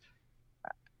 because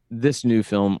this new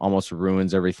film almost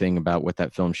ruins everything about what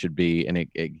that film should be. And it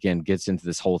again gets into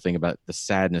this whole thing about the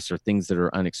sadness or things that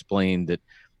are unexplained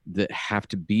that have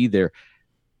to be there.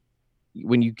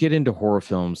 When you get into horror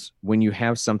films, when you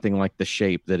have something like the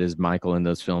shape that is Michael in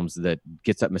those films that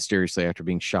gets up mysteriously after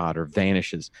being shot or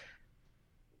vanishes,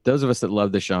 those of us that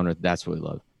love this genre, that's what we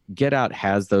love. Get Out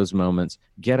has those moments.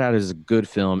 Get Out is a good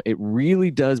film. It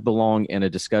really does belong in a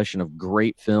discussion of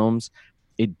great films.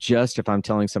 It just, if I'm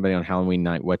telling somebody on Halloween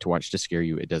night what to watch to scare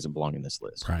you, it doesn't belong in this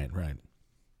list. Right.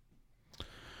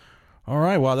 All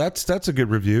right. Well, that's a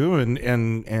good review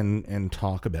and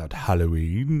talk about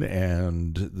Halloween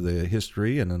and the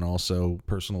history, and then also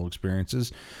personal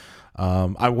experiences.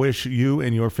 I wish you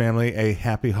and your family a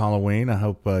happy Halloween. I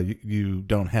hope you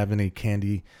don't have any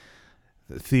candy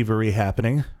thievery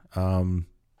happening,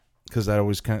 because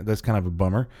that's kind of a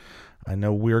bummer. I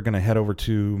know we're going to head over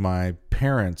to my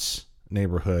parents'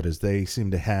 neighborhood, as they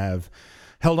seem to have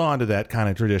held on to that kind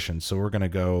of tradition. So we're going to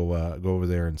go over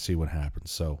there and see what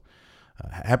happens. So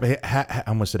I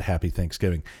almost said happy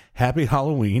Thanksgiving. Happy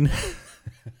Halloween.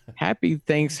 Happy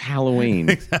Thanks Halloween.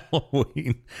 Thanks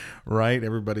Halloween. Right?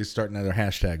 Everybody's starting their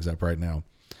hashtags up right now.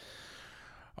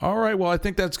 All right. Well, I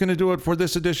think that's going to do it for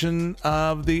this edition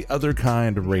of The Other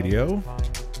Kind of Radio.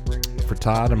 For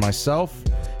Todd and myself,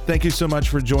 thank you so much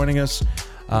for joining us.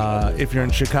 If you're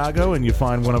in Chicago and you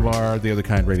find one of our The Other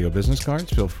Kind Radio business cards,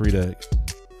 feel free to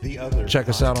check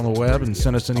us out on the web and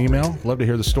send us an email. Love to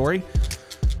hear the story.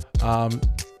 Want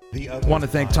to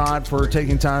thank Todd for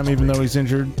taking time, even though he's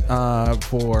injured,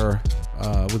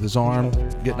 with his arm,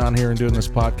 getting on here and doing this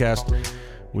podcast.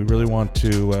 We really want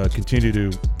to continue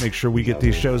to make sure we get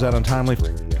these shows out on timely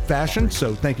fashion.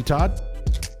 So thank you, Todd.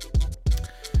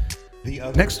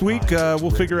 Next week,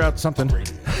 we'll figure out something,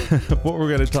 what we're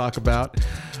going to talk about.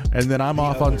 And then I'm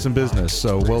off on some business.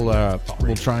 So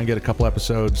we'll try and get a couple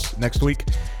episodes next week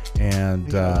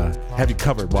and have you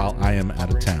covered while I am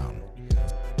out of town.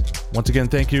 Once again,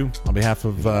 thank you. On behalf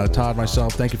of Todd,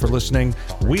 myself, thank you for listening.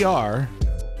 We are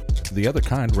The Other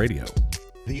Kind Radio.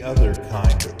 The Other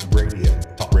Kind Radio.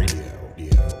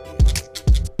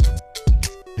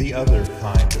 The Other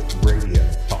Kind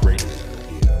Radio.